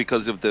also,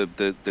 because of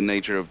the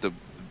nature of the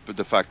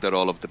fact that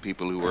all of the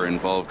people who are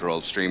involved are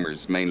all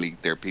streamers. Mainly,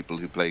 they're people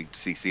who play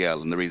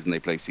CCL, and the reason they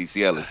play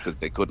CCL is because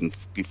they couldn't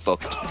be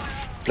fucked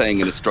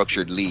playing in a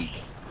structured league,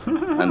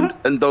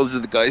 and those are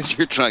the guys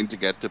you're trying to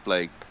get to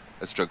play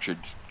a structured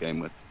game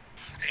with.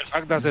 In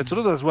fact, that's the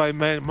truth. That's why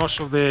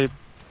most of the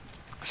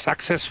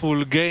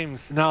successful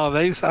games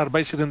nowadays are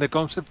based on the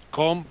concept: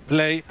 come,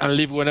 play, and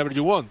live whenever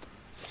you want.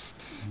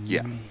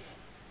 Yeah.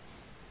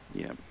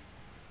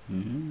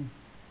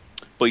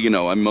 But you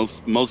know, and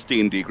most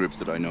D&D groups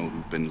that I know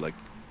who've been like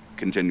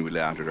continually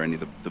at it, or any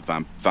of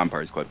the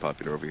vampire is quite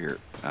popular over here,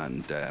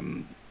 and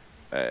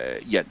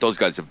yeah, those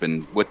guys have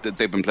been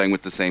they've been playing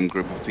with the same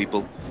group of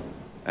people.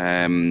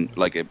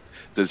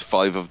 There's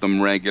 5 of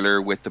them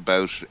regular, with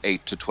about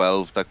 8 to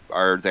 12 that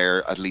are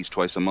there at least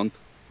twice a month.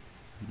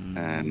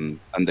 And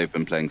they've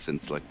been playing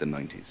since like the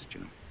 90s,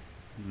 you know.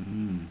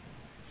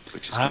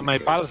 Which is my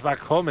pals back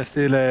home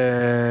still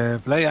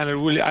play, and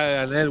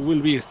I will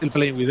be still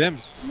playing with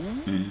them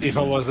if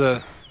I was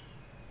there.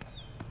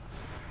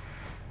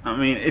 I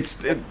mean,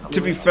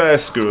 to be fair,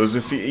 Screws,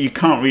 if you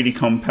can't really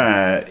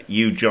compare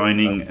you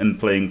joining and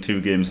playing 2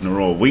 games in a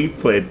row. We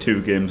played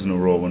 2 games in a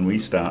row when we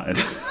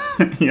started.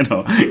 You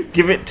know,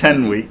 give it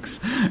 10 weeks,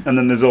 and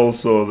then there's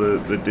also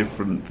the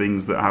different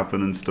things that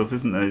happen and stuff,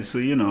 isn't there? So,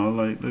 you know,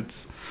 like,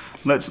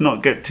 let's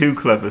not get too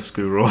clever,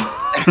 Screw.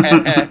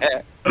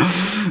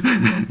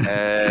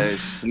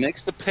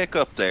 Makes the pick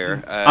up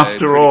there.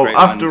 After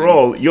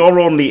all, you're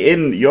only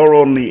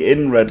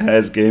in Red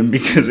Hair's game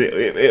because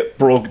it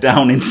broke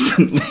down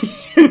instantly.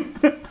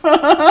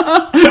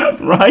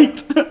 Right?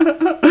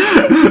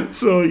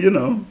 So, you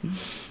know.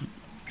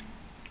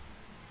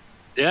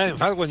 Yeah, in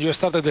fact, when you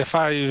started the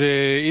 5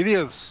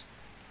 idiots,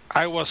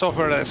 I was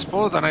offered a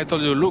spot, and I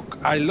told you, look,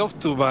 I love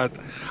to, but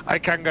I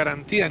can't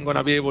guarantee I'm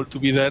gonna be able to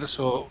be there,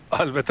 so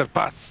I'll better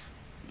pass.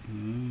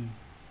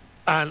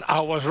 And I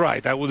was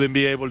right. I wouldn't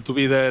be able to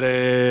be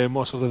there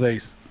most of the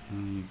days.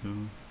 There you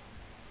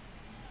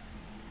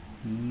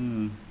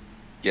go.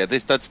 Yeah,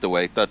 that's the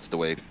way. That's the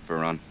way,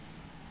 Veron.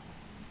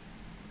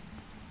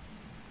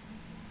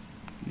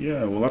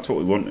 Yeah, well, that's what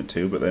we wanted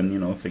to, but then, you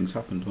know, things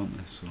happened, don't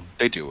they? So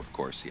they do, of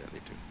course. Yeah, they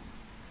do.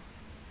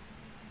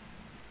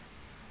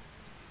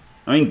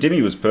 I mean,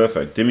 Dimmy was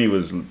perfect. Dimmy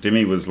was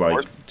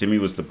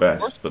the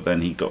best, but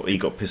then he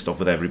got pissed off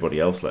with everybody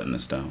else letting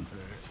us down.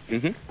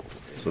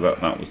 So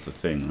that was the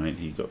thing, right?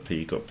 He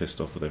got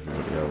pissed off with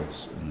everybody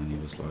else, and then he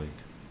was like,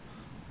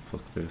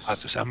 "Fuck this."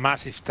 That's just a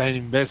massive time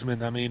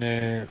investment. I mean,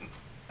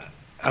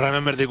 I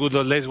remember the good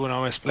old days when I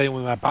was playing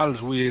with my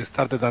pals. We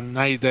started at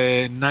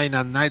 9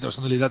 at night or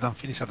something like that, and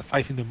finished at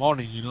 5 in the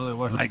morning. You know, they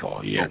were like,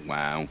 "Oh yeah,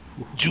 wow,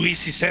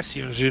 juicy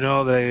sessions." You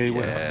know, they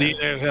would have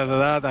dinner,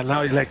 that, and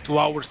now it's like 2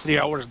 hours, 3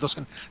 hours.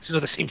 It's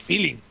not the same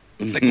feeling.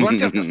 Like, we're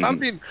just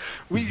standing.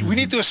 We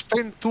need to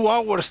spend 2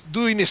 hours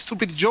doing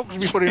stupid jokes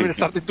before even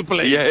starting to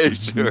play. Yeah,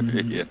 sure.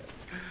 Yeah.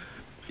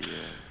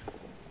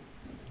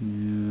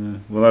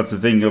 Well, that's the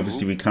thing.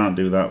 Obviously, we can't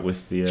do that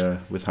with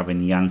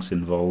having Yanks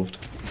involved.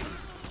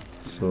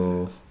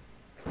 So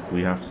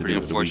we have to do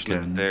it the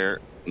weekend. There,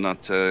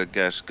 not to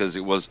get, because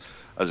it was,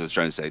 as I was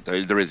trying to say,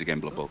 there is a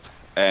game Blood Bowl.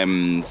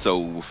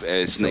 So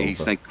he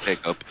snaked the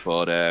pick up,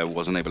 but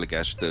wasn't able to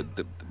get the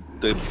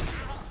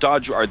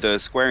dodge, or the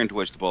square into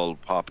which the ball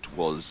popped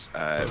was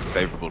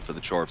favourable for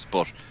the Chorfs,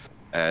 but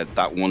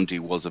that 1D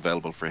was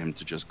available for him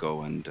to just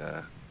go and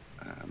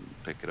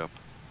pick it up.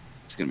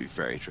 It's going to be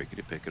very tricky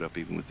to pick it up,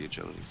 even with the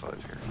agility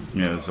 5 here.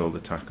 Yeah, it's all the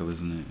tackle,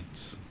 isn't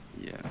it?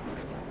 Yeah.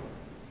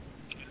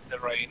 The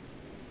rain.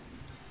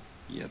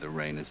 Yeah, the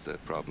rain is the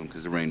problem,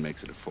 because the rain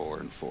makes it a 4,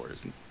 and 4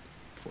 is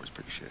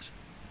pretty shit.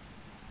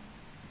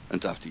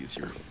 And to have to use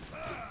your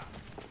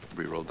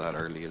reroll that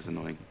early is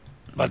annoying.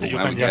 But you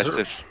can get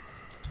it.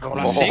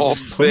 Oh,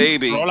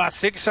 baby! Roll a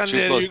 6 and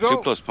there you go.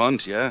 2 plus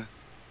punt, yeah.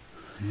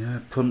 Yeah,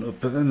 punt.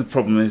 But then the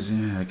problem is,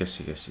 yeah, I guess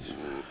these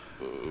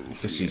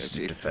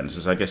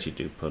defenses. I guess you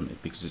do punt it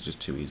because it's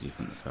just too easy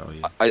from the power.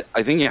 Yeah.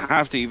 I think you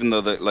have to, even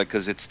though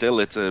because it's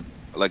the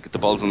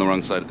ball's on the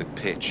wrong side of the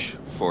pitch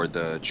for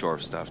the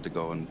Chorf staff to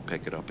go and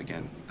pick it up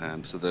again.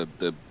 So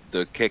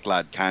the kick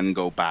lad can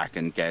go back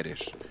and get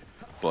it,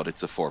 but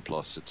it's a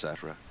 4+,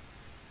 etc.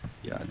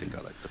 Yeah, I think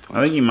I like the punt.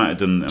 I think he might have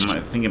done. I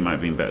think it might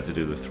have been better to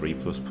do the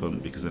 3+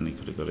 punt, because then he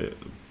could have got it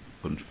a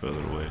bunch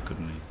further away,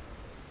 couldn't he?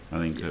 I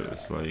think it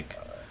was like.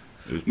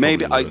 It was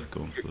maybe worth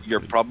going for the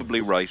you're 3.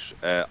 probably right.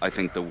 I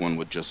think the 1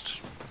 would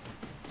just,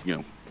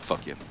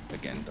 fuck you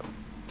again, though.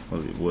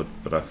 Well, it would,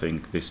 but I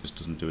think this just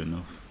doesn't do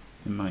enough.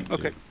 It might do.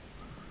 Okay.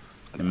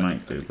 It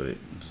might do, but it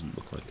doesn't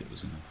look like it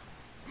does enough.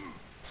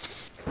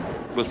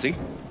 We'll see.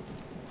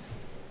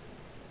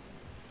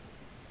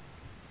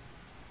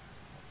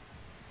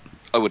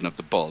 I wouldn't have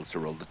the balls to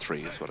roll the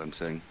 3, is what I'm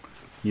saying.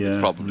 Yeah, it's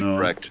probably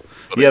correct.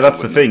 Yeah, that's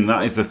the thing.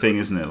 That is the thing,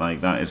 isn't it?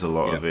 Like, that is a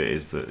lot of it,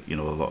 is that, a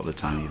lot of the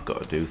time you've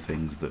got to do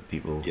things that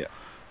people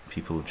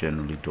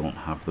generally don't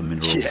have the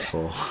minerals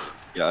for.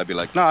 Yeah, I'd be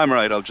like, no, I'm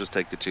alright, I'll just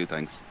take the 2,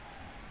 thanks.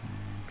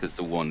 Because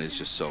the 1 is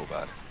just so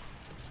bad.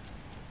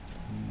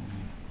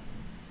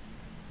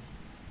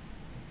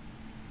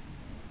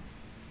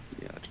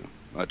 Yeah,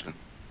 I don't know.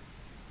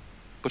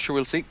 But sure,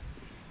 we'll see.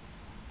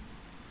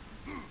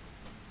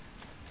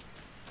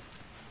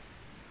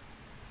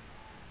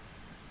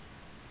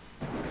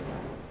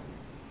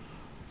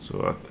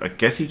 So I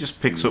guess he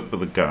just picks up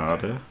with a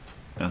Garda,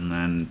 and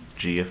then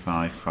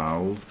GFI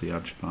fouls the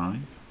Edge 5.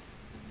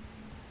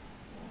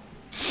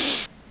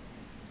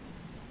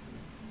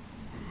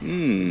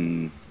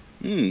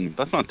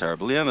 That's not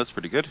terrible. Yeah, that's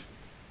pretty good.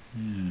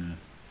 Yeah.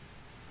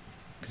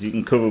 Because you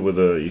can cover with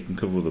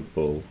a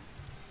bull.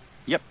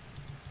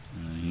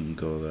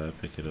 go there,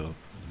 pick it up,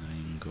 and then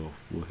you can go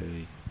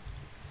woohoo.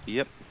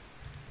 Yep.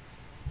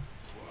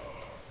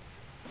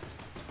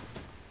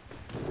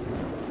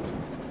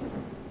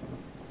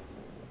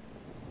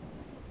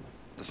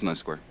 That's a nice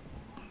square.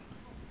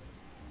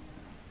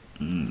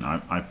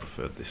 I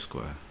preferred this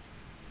square.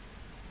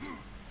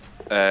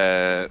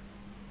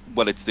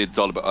 Well, it's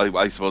all about.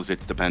 I suppose it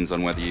depends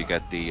on whether you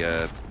get the.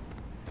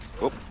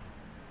 Oh,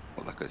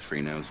 well, that guy's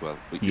free now as well.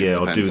 But Yeah,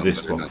 or do this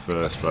whether or block not-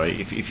 first, right?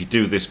 If you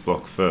do this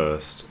block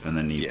first and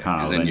then you Yeah,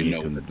 'cause pal, then then you you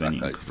know can that then you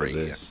can guy's cover free,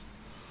 yeah. this.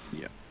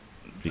 Yeah.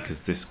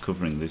 Because this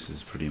covering this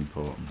is pretty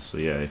important. So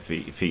yeah, if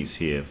he's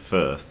here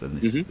first, then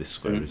this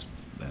square is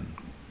then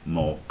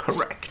more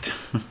correct.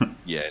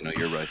 Yeah, no,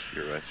 you're right.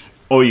 You're right.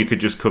 Or you could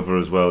just cover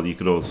as well. You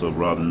could also,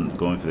 rather than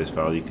going for this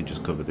foul, you could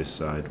just cover this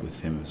side with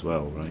him as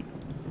well, right?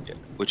 Yeah,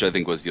 which I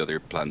think was the other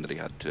plan that he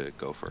had to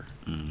go for.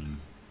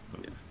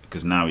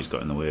 Because now he's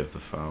got in the way of the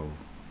foul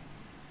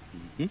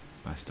Mhm.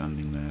 by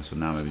standing there. So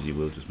now maybe you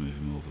will just move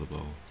him over the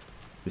ball.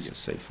 This is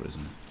safer,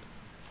 isn't it?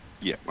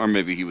 Yeah, or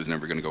maybe he was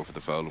never going to go for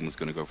the foul and was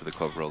going to go for the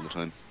cover all the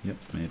time. Yep,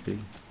 maybe.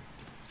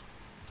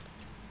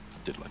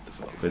 Did like the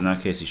foul. But in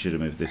that case, he should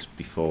have moved this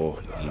before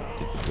he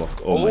did the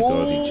block. Oh my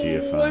god, he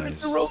I meant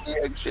GFIs. to roll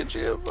the extra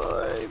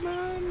GFI,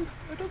 man.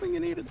 I don't think you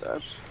needed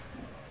that.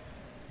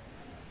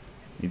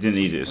 He didn't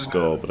need it to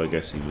score, but I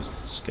guess he was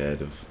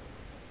scared of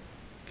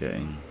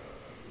getting.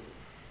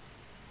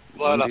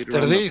 Well, One leader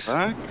after on the this,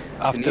 back.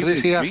 after Can this,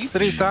 he has reach?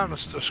 3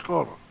 turns to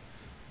score.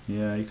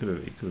 Yeah, he could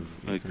have.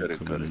 I could have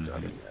come got in it.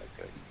 and hit.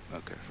 Okay,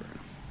 okay, fair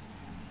enough.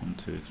 1,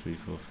 2, 3,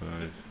 4,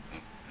 5.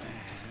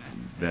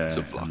 There, It's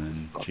a block. and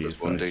then Block this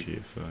one, GFI, D.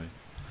 GFI.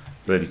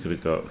 Then he could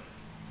have got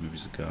maybe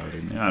it's a guard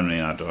in there. I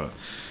mean, I don't.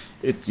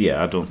 It's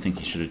I don't think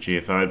he should have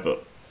GFI'd,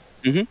 but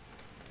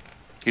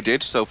He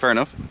did, so fair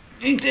enough.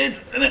 he did,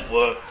 and it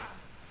worked.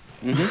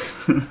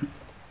 Mm-hmm.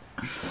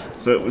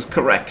 So it was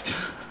correct.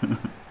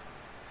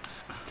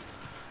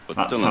 But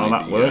That's still how only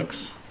that the,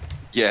 works.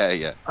 Yeah,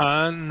 yeah.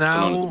 And Still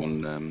only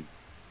now, the one,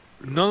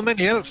 not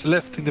many elves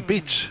left in the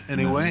pitch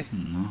anyway.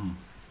 No.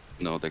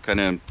 no, they kind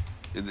of.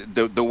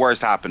 The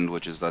worst happened,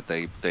 which is that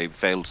they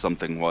failed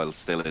something while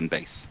still in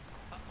base,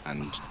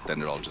 and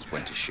then it all just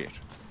went to shit.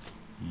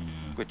 Yeah.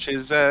 Which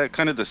is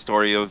kind of the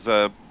story of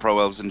pro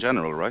elves in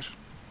general, right?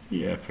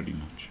 Yeah, pretty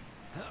much.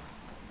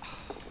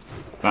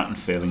 That and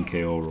failing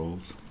KO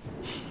rolls.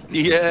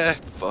 Yeah,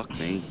 fuck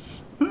me.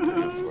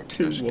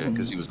 Two Because he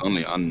ones. was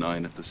only on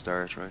 9 at the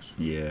start, right?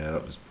 Yeah,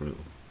 that was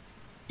brutal.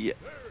 Yeah.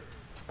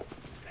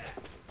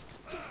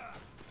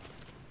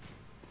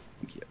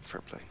 Yeah,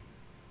 fair play.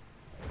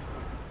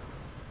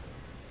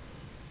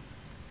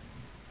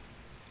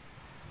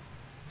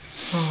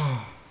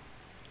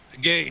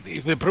 Again,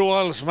 if the Pro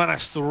Elves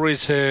manage to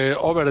reach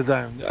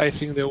overtime, I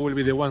think they will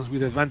be the ones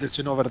with advantage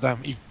in overtime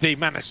if they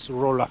manage to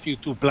roll a few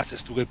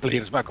 2+s to get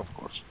players back, of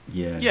course.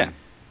 Yeah.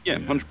 Yeah,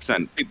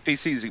 100%.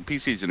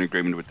 PC's in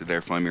agreement with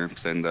their Faemir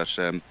saying that,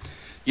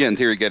 yeah, in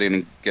theory, get in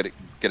and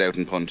get out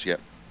and punch. Yeah,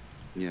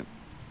 yeah,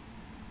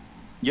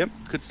 yep.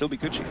 Could still be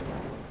Gucci.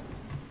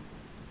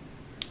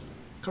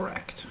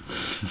 Correct.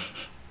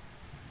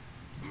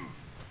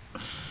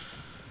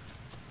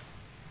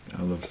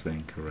 I love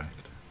saying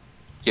correct.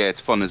 Yeah, it's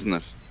fun, isn't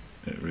it?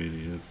 It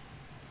really is.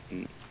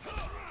 Mm.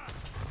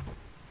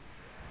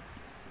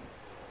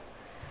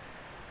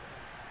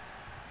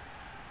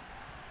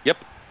 Yep.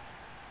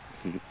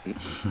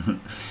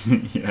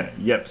 Yeah,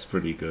 yep's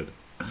pretty good.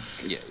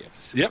 Yeah, yeah. Yep.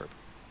 Superb.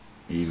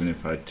 Even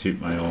if I toot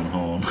my own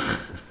horn.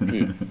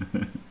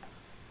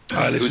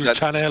 This Who's is that?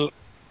 channel.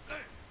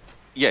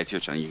 Yeah, it's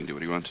your channel. You can do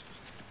what you want.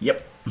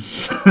 Yep.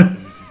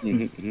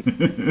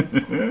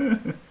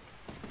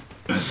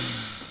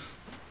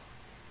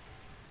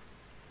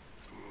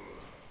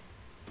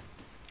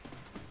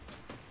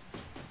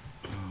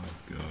 Oh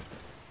god.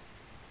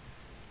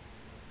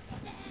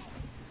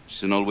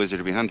 She's an old wizard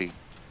to be handy.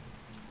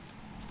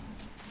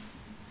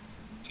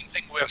 I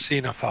think we are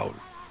seeing a foul.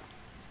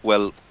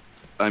 Well,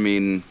 I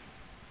mean,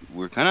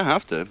 we kind of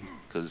have to,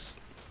 because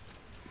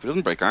if it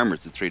doesn't break armor,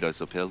 it's a 3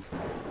 dice uphill.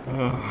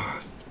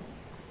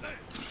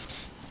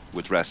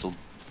 With wrestle,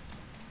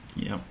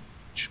 Yep.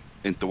 which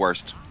ain't the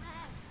worst.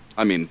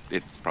 I mean,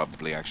 it's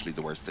probably actually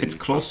the worst thing. It's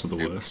close to the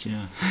worst,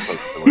 yeah.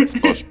 Close to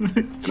the worst, but,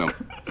 you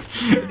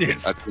know,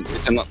 Yes.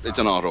 it's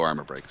an auto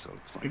armor break, so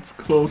it's fine. It's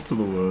close to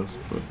the worst,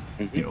 but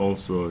Mhm. it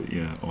also,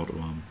 yeah, auto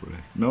armor break.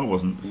 No, it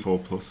wasn't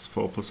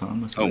 4+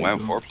 armor. so Oh there wow, you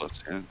go.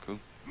 4+, yeah, cool.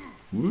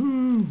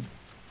 Woo!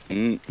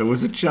 Mm, There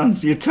was a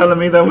chance. You're telling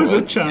me there was a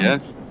was, yeah.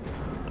 chance.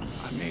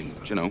 I mean,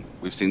 you know,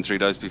 we've seen 3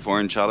 dice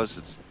before in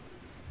Chalice.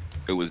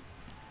 It was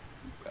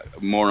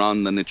more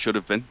on than it should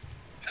have been.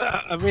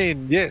 I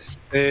mean, yes,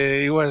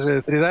 it was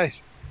 3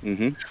 dice.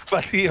 Mm-hmm.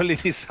 But he only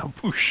needs some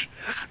push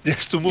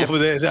just to move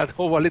that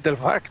whole little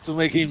back to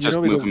make him, Just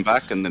you know, move because him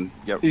back and then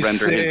He's,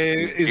 render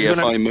his he's PFI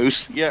gonna-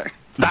 moose. Yeah,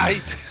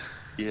 tight.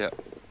 yeah.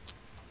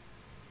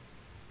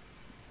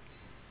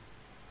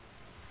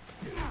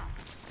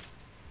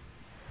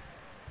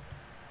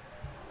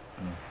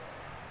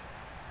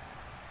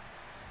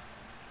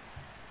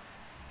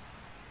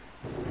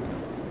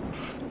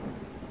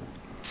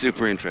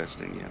 Super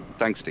interesting, yeah.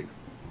 Thanks, Steve.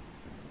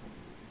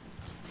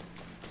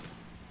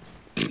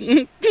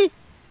 It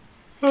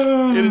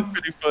is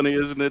pretty funny,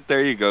 isn't it?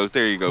 There you go,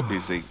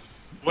 PC.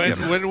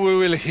 When we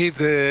will hit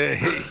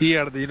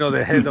here,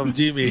 the head of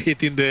Jimmy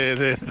hitting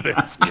the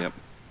Yep.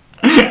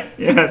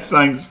 Yeah,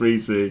 thanks,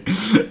 PC.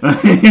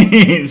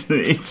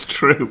 It's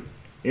true.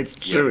 It's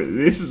true.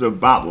 Yep. This is a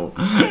battle.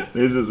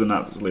 This is an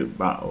absolute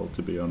battle,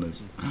 to be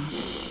honest.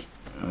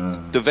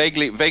 The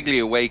vaguely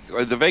awake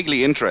or the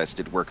vaguely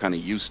interested, we're kind of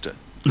used to.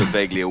 The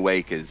vaguely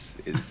awake is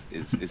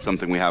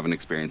something we haven't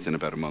experienced in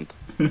about a month.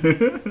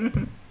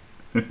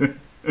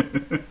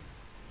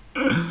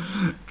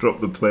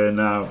 Drop the play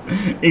now.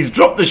 He's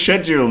dropped the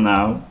schedule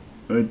now,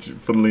 which,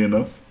 funnily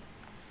enough.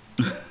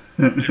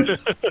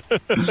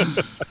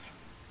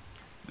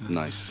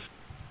 Nice.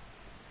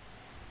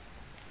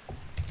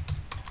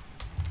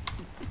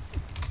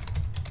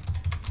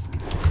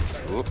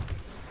 Whoop.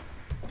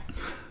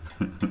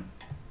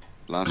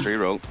 Last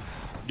reroll.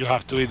 You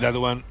have to eat that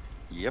one.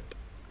 Yep.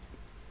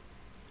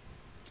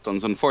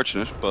 Stun's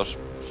unfortunate, but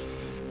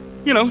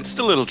it's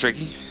still a little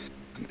tricky.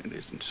 I mean, it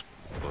isn't,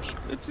 but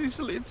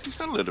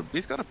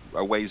he's got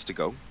a ways to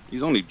go.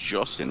 He's only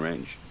just in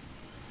range.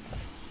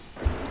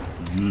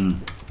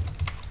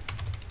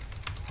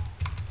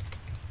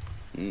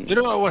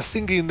 I was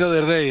thinking the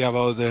other day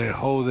about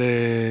how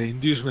the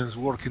inducements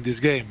work in this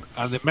game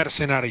and the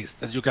mercenaries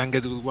that you can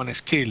get with one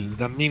skill.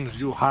 That means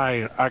you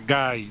hire a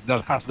guy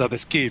that has that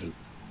skill.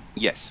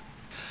 Yes.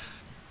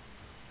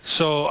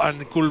 So,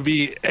 and it could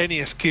be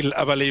any skill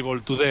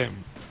available to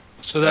them.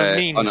 So that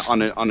means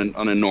on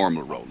a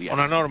normal roll, yes. On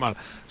a normal.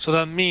 So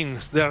that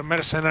means there are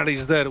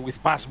mercenaries there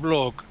with pass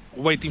block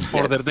waiting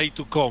for their day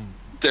to come.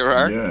 There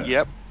are. Yeah.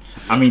 Yep.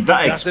 I mean,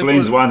 that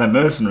explains why they're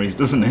mercenaries,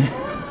 doesn't it?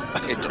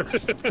 It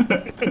does.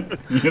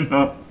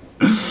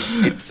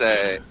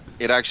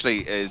 It actually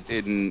is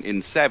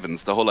in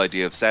sevens. The whole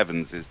idea of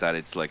sevens is that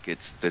it's like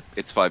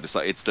it's five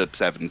aside. It's the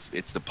sevens.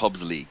 It's the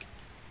pubs league.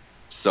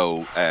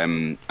 So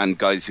and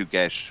guys who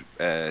get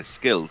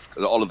skills,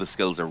 all of the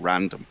skills are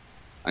random.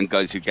 And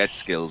guys who get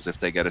skills, if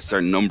they get a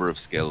certain number of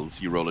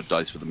skills, you roll a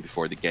dice for them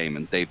before the game,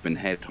 and they've been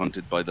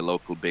headhunted by the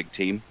local big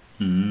team.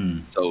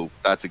 So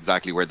that's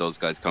exactly where those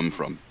guys come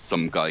from.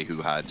 Some guy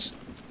who had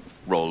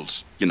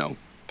rolled,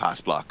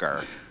 pass block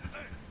or,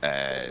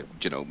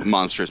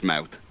 monstrous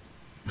mouth,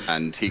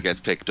 and he gets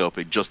picked up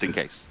just in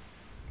case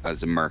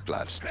as a merc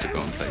lad to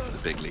go and play for the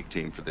big league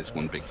team for this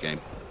one big game.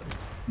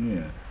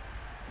 Yeah.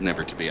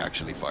 Never to be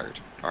actually fired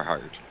or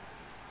hired.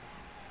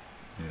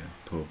 Yeah,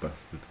 poor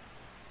bastard.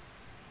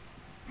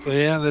 So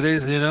yeah, there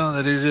is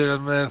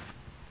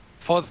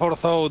fought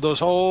for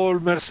those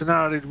old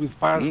mercenaries with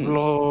pass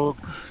block,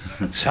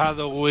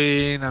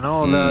 shadowing, and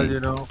all that,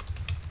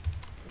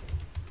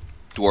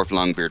 Dwarf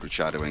Longbeard with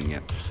shadowing,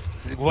 yeah.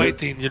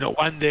 Waiting,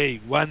 one day.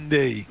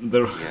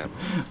 They're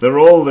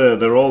all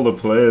the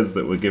players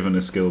that were given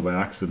a skill by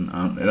accident,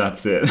 aren't they?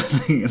 That's it.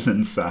 And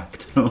then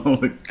sacked.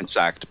 And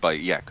sacked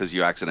because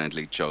you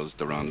accidentally chose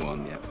the wrong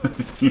one, yeah.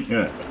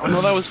 Yeah. Oh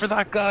no, that was for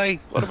that guy.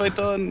 What have I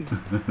done?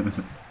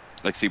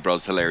 Like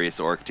Seabrod's hilarious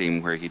orc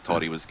team where he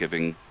thought he was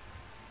giving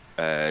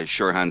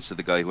sure hands to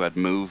the guy who had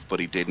move,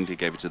 but he didn't. He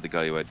gave it to the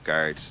guy who had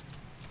guard,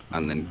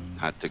 and then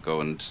had to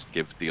go and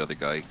give the other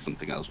guy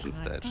something else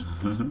instead.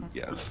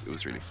 Yeah, it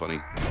was really funny.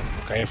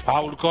 Okay,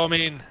 foul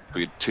coming.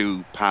 We had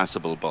two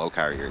passable ball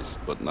carriers,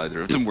 but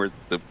neither of them were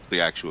the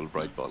actual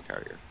bright ball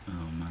carrier. Oh,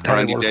 man.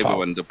 Randy Devo,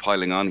 when the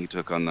piling on, he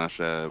took on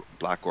that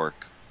black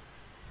orc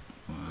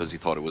because he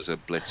thought it was a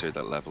blitzer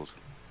that leveled.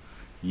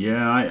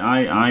 Yeah,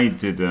 I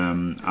did.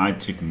 I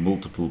took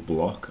multiple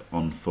block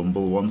on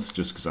fumble once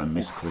just because I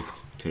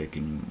misclicked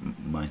taking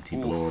mighty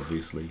blow.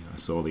 Obviously, I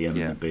saw the M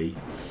and the B,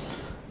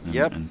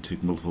 and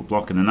took multiple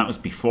block, and then that was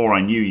before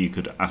I knew you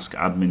could ask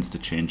admins to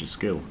change a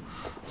skill.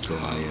 So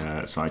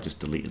I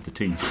just deleted the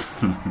team.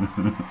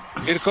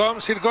 Here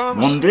comes.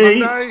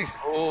 1D.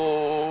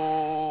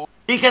 Oh,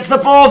 he gets the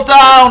fourth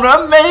down.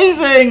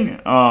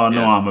 Amazing. Oh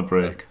no, armor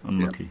break.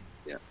 Unlucky.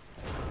 Yeah.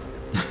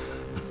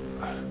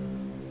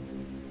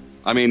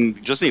 I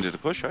mean, just needed a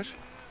push, right?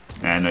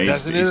 No,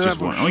 he's just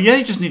one. Oh yeah,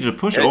 he just needed a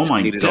push. Yeah, oh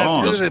my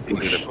god! Just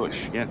needed a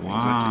push. Yeah.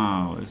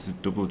 Wow, this is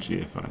double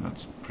GFI.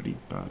 That's pretty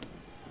bad.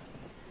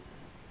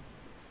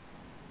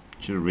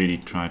 Should have really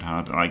tried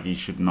hard. Like he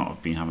should not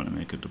have been having to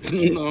make a double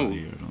GFI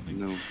here. I don't think.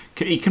 No.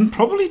 He can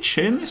probably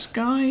chain this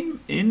guy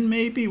in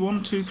maybe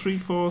 1, 2, 3,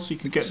 4. So you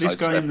can get this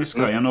guy and this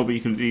guy. I know, but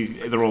you can.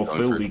 They're all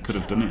filled. He could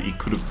have done it. He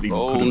could have.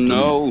 Oh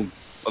no!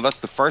 Well, that's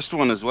the first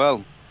one as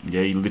well.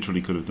 Yeah, he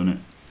literally could have done it.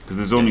 Because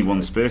there's only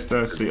one space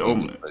there. See,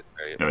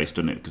 no, he's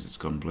done it because it's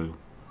gone blue.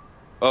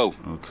 Oh,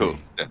 okay. Cool.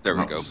 Yeah, there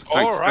we go.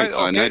 All right,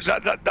 okay.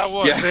 That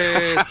was.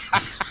 Yeah.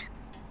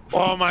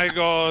 Oh my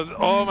god!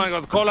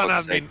 Caolan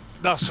admin.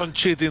 That's some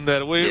cheating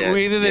there. We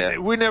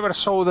didn't. We never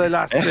saw the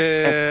last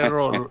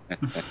roll.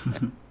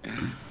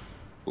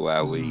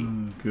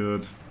 Wowee.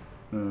 Good.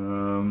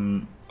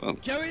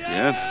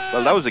 Yeah.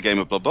 Well, that was a game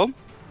of Blood Bowl.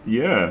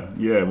 Yeah.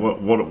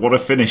 What a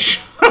finish.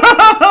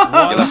 What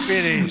What a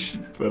finish!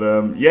 But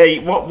yeah,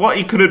 what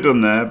he could have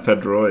done there,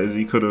 Pedro, is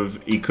he could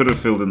have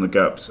filled in the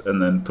gaps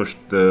and then pushed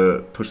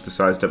the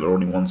sidestep at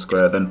only one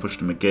square, then pushed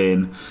him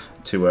again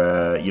to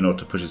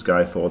to push his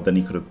guy forward. Then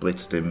he could have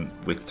blitzed him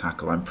with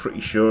tackle. I'm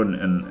pretty sure,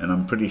 and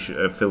I'm pretty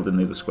sure filled in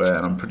the other square,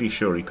 and I'm pretty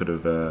sure he could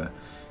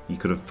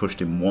have pushed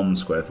him one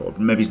square forward.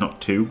 Maybe he's not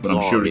two, but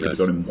I'm sure he could have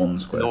got him one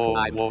square forward.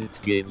 I won't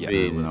give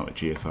in without a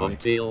GFI.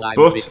 until I'm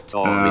But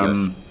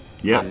victorious.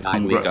 yeah, And I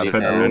will congrats,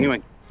 defend. Pedro.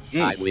 Anyway.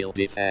 I will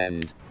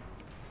defend.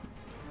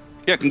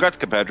 Yeah, congrats,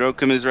 Pedro.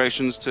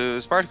 Commiserations to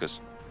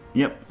Spartacus.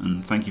 Yep,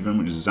 and thank you very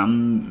much,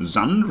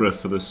 Zandra,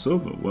 for the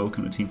sub.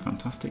 Welcome to Team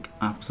Fantastic.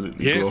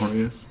 Absolutely Yes.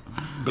 glorious.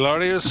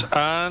 Glorious,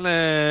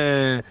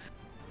 and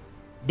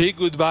big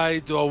goodbye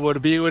to our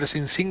viewers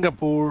in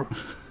Singapore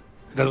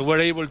that were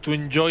able to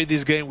enjoy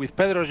this game with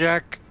Pedro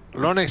Jack,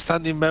 longest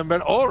standing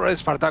member, or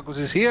Spartakus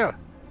is here.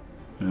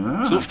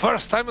 So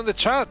first time on the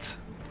chat.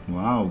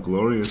 Wow,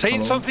 glorious. Saying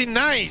Hello. something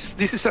nice.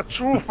 This is a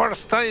true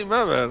first time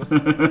ever.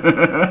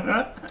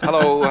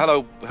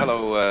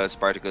 Hello,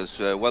 Spartacus.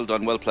 Well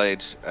done, well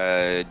played.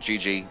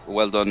 GG.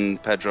 Well done,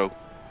 Pedro.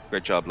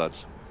 Great job,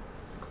 lads.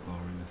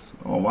 Glorious.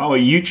 Oh wow, a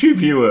YouTube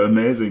viewer,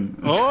 amazing.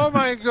 Oh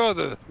my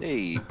god.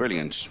 Hey,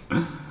 brilliant.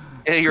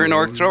 Hey, you're an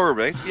orc thrower,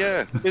 mate.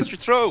 Yeah, Mr.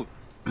 Throw.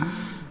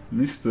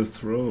 Mr.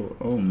 Throw.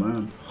 Oh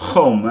man.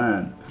 Oh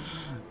man.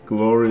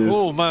 Glorious.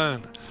 Oh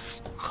man.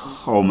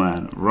 Oh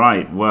man.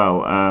 Right. Well,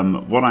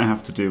 what I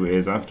have to do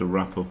is I have to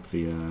wrap up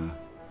the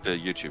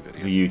YouTube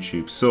video. the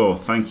YouTube. So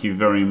thank you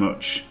very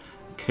much,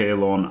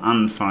 Caolan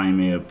and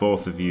Faemir.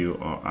 Both of you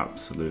are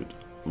absolute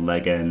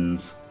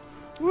legends.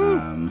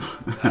 No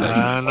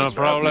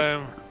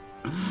problem.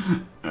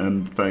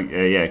 And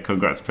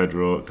congrats,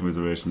 Pedro.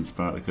 Commiserations,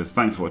 Spartacus.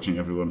 Thanks for watching,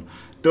 everyone.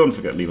 Don't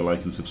forget to leave a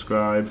like and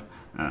subscribe,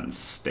 and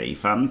stay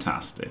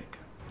fantastic.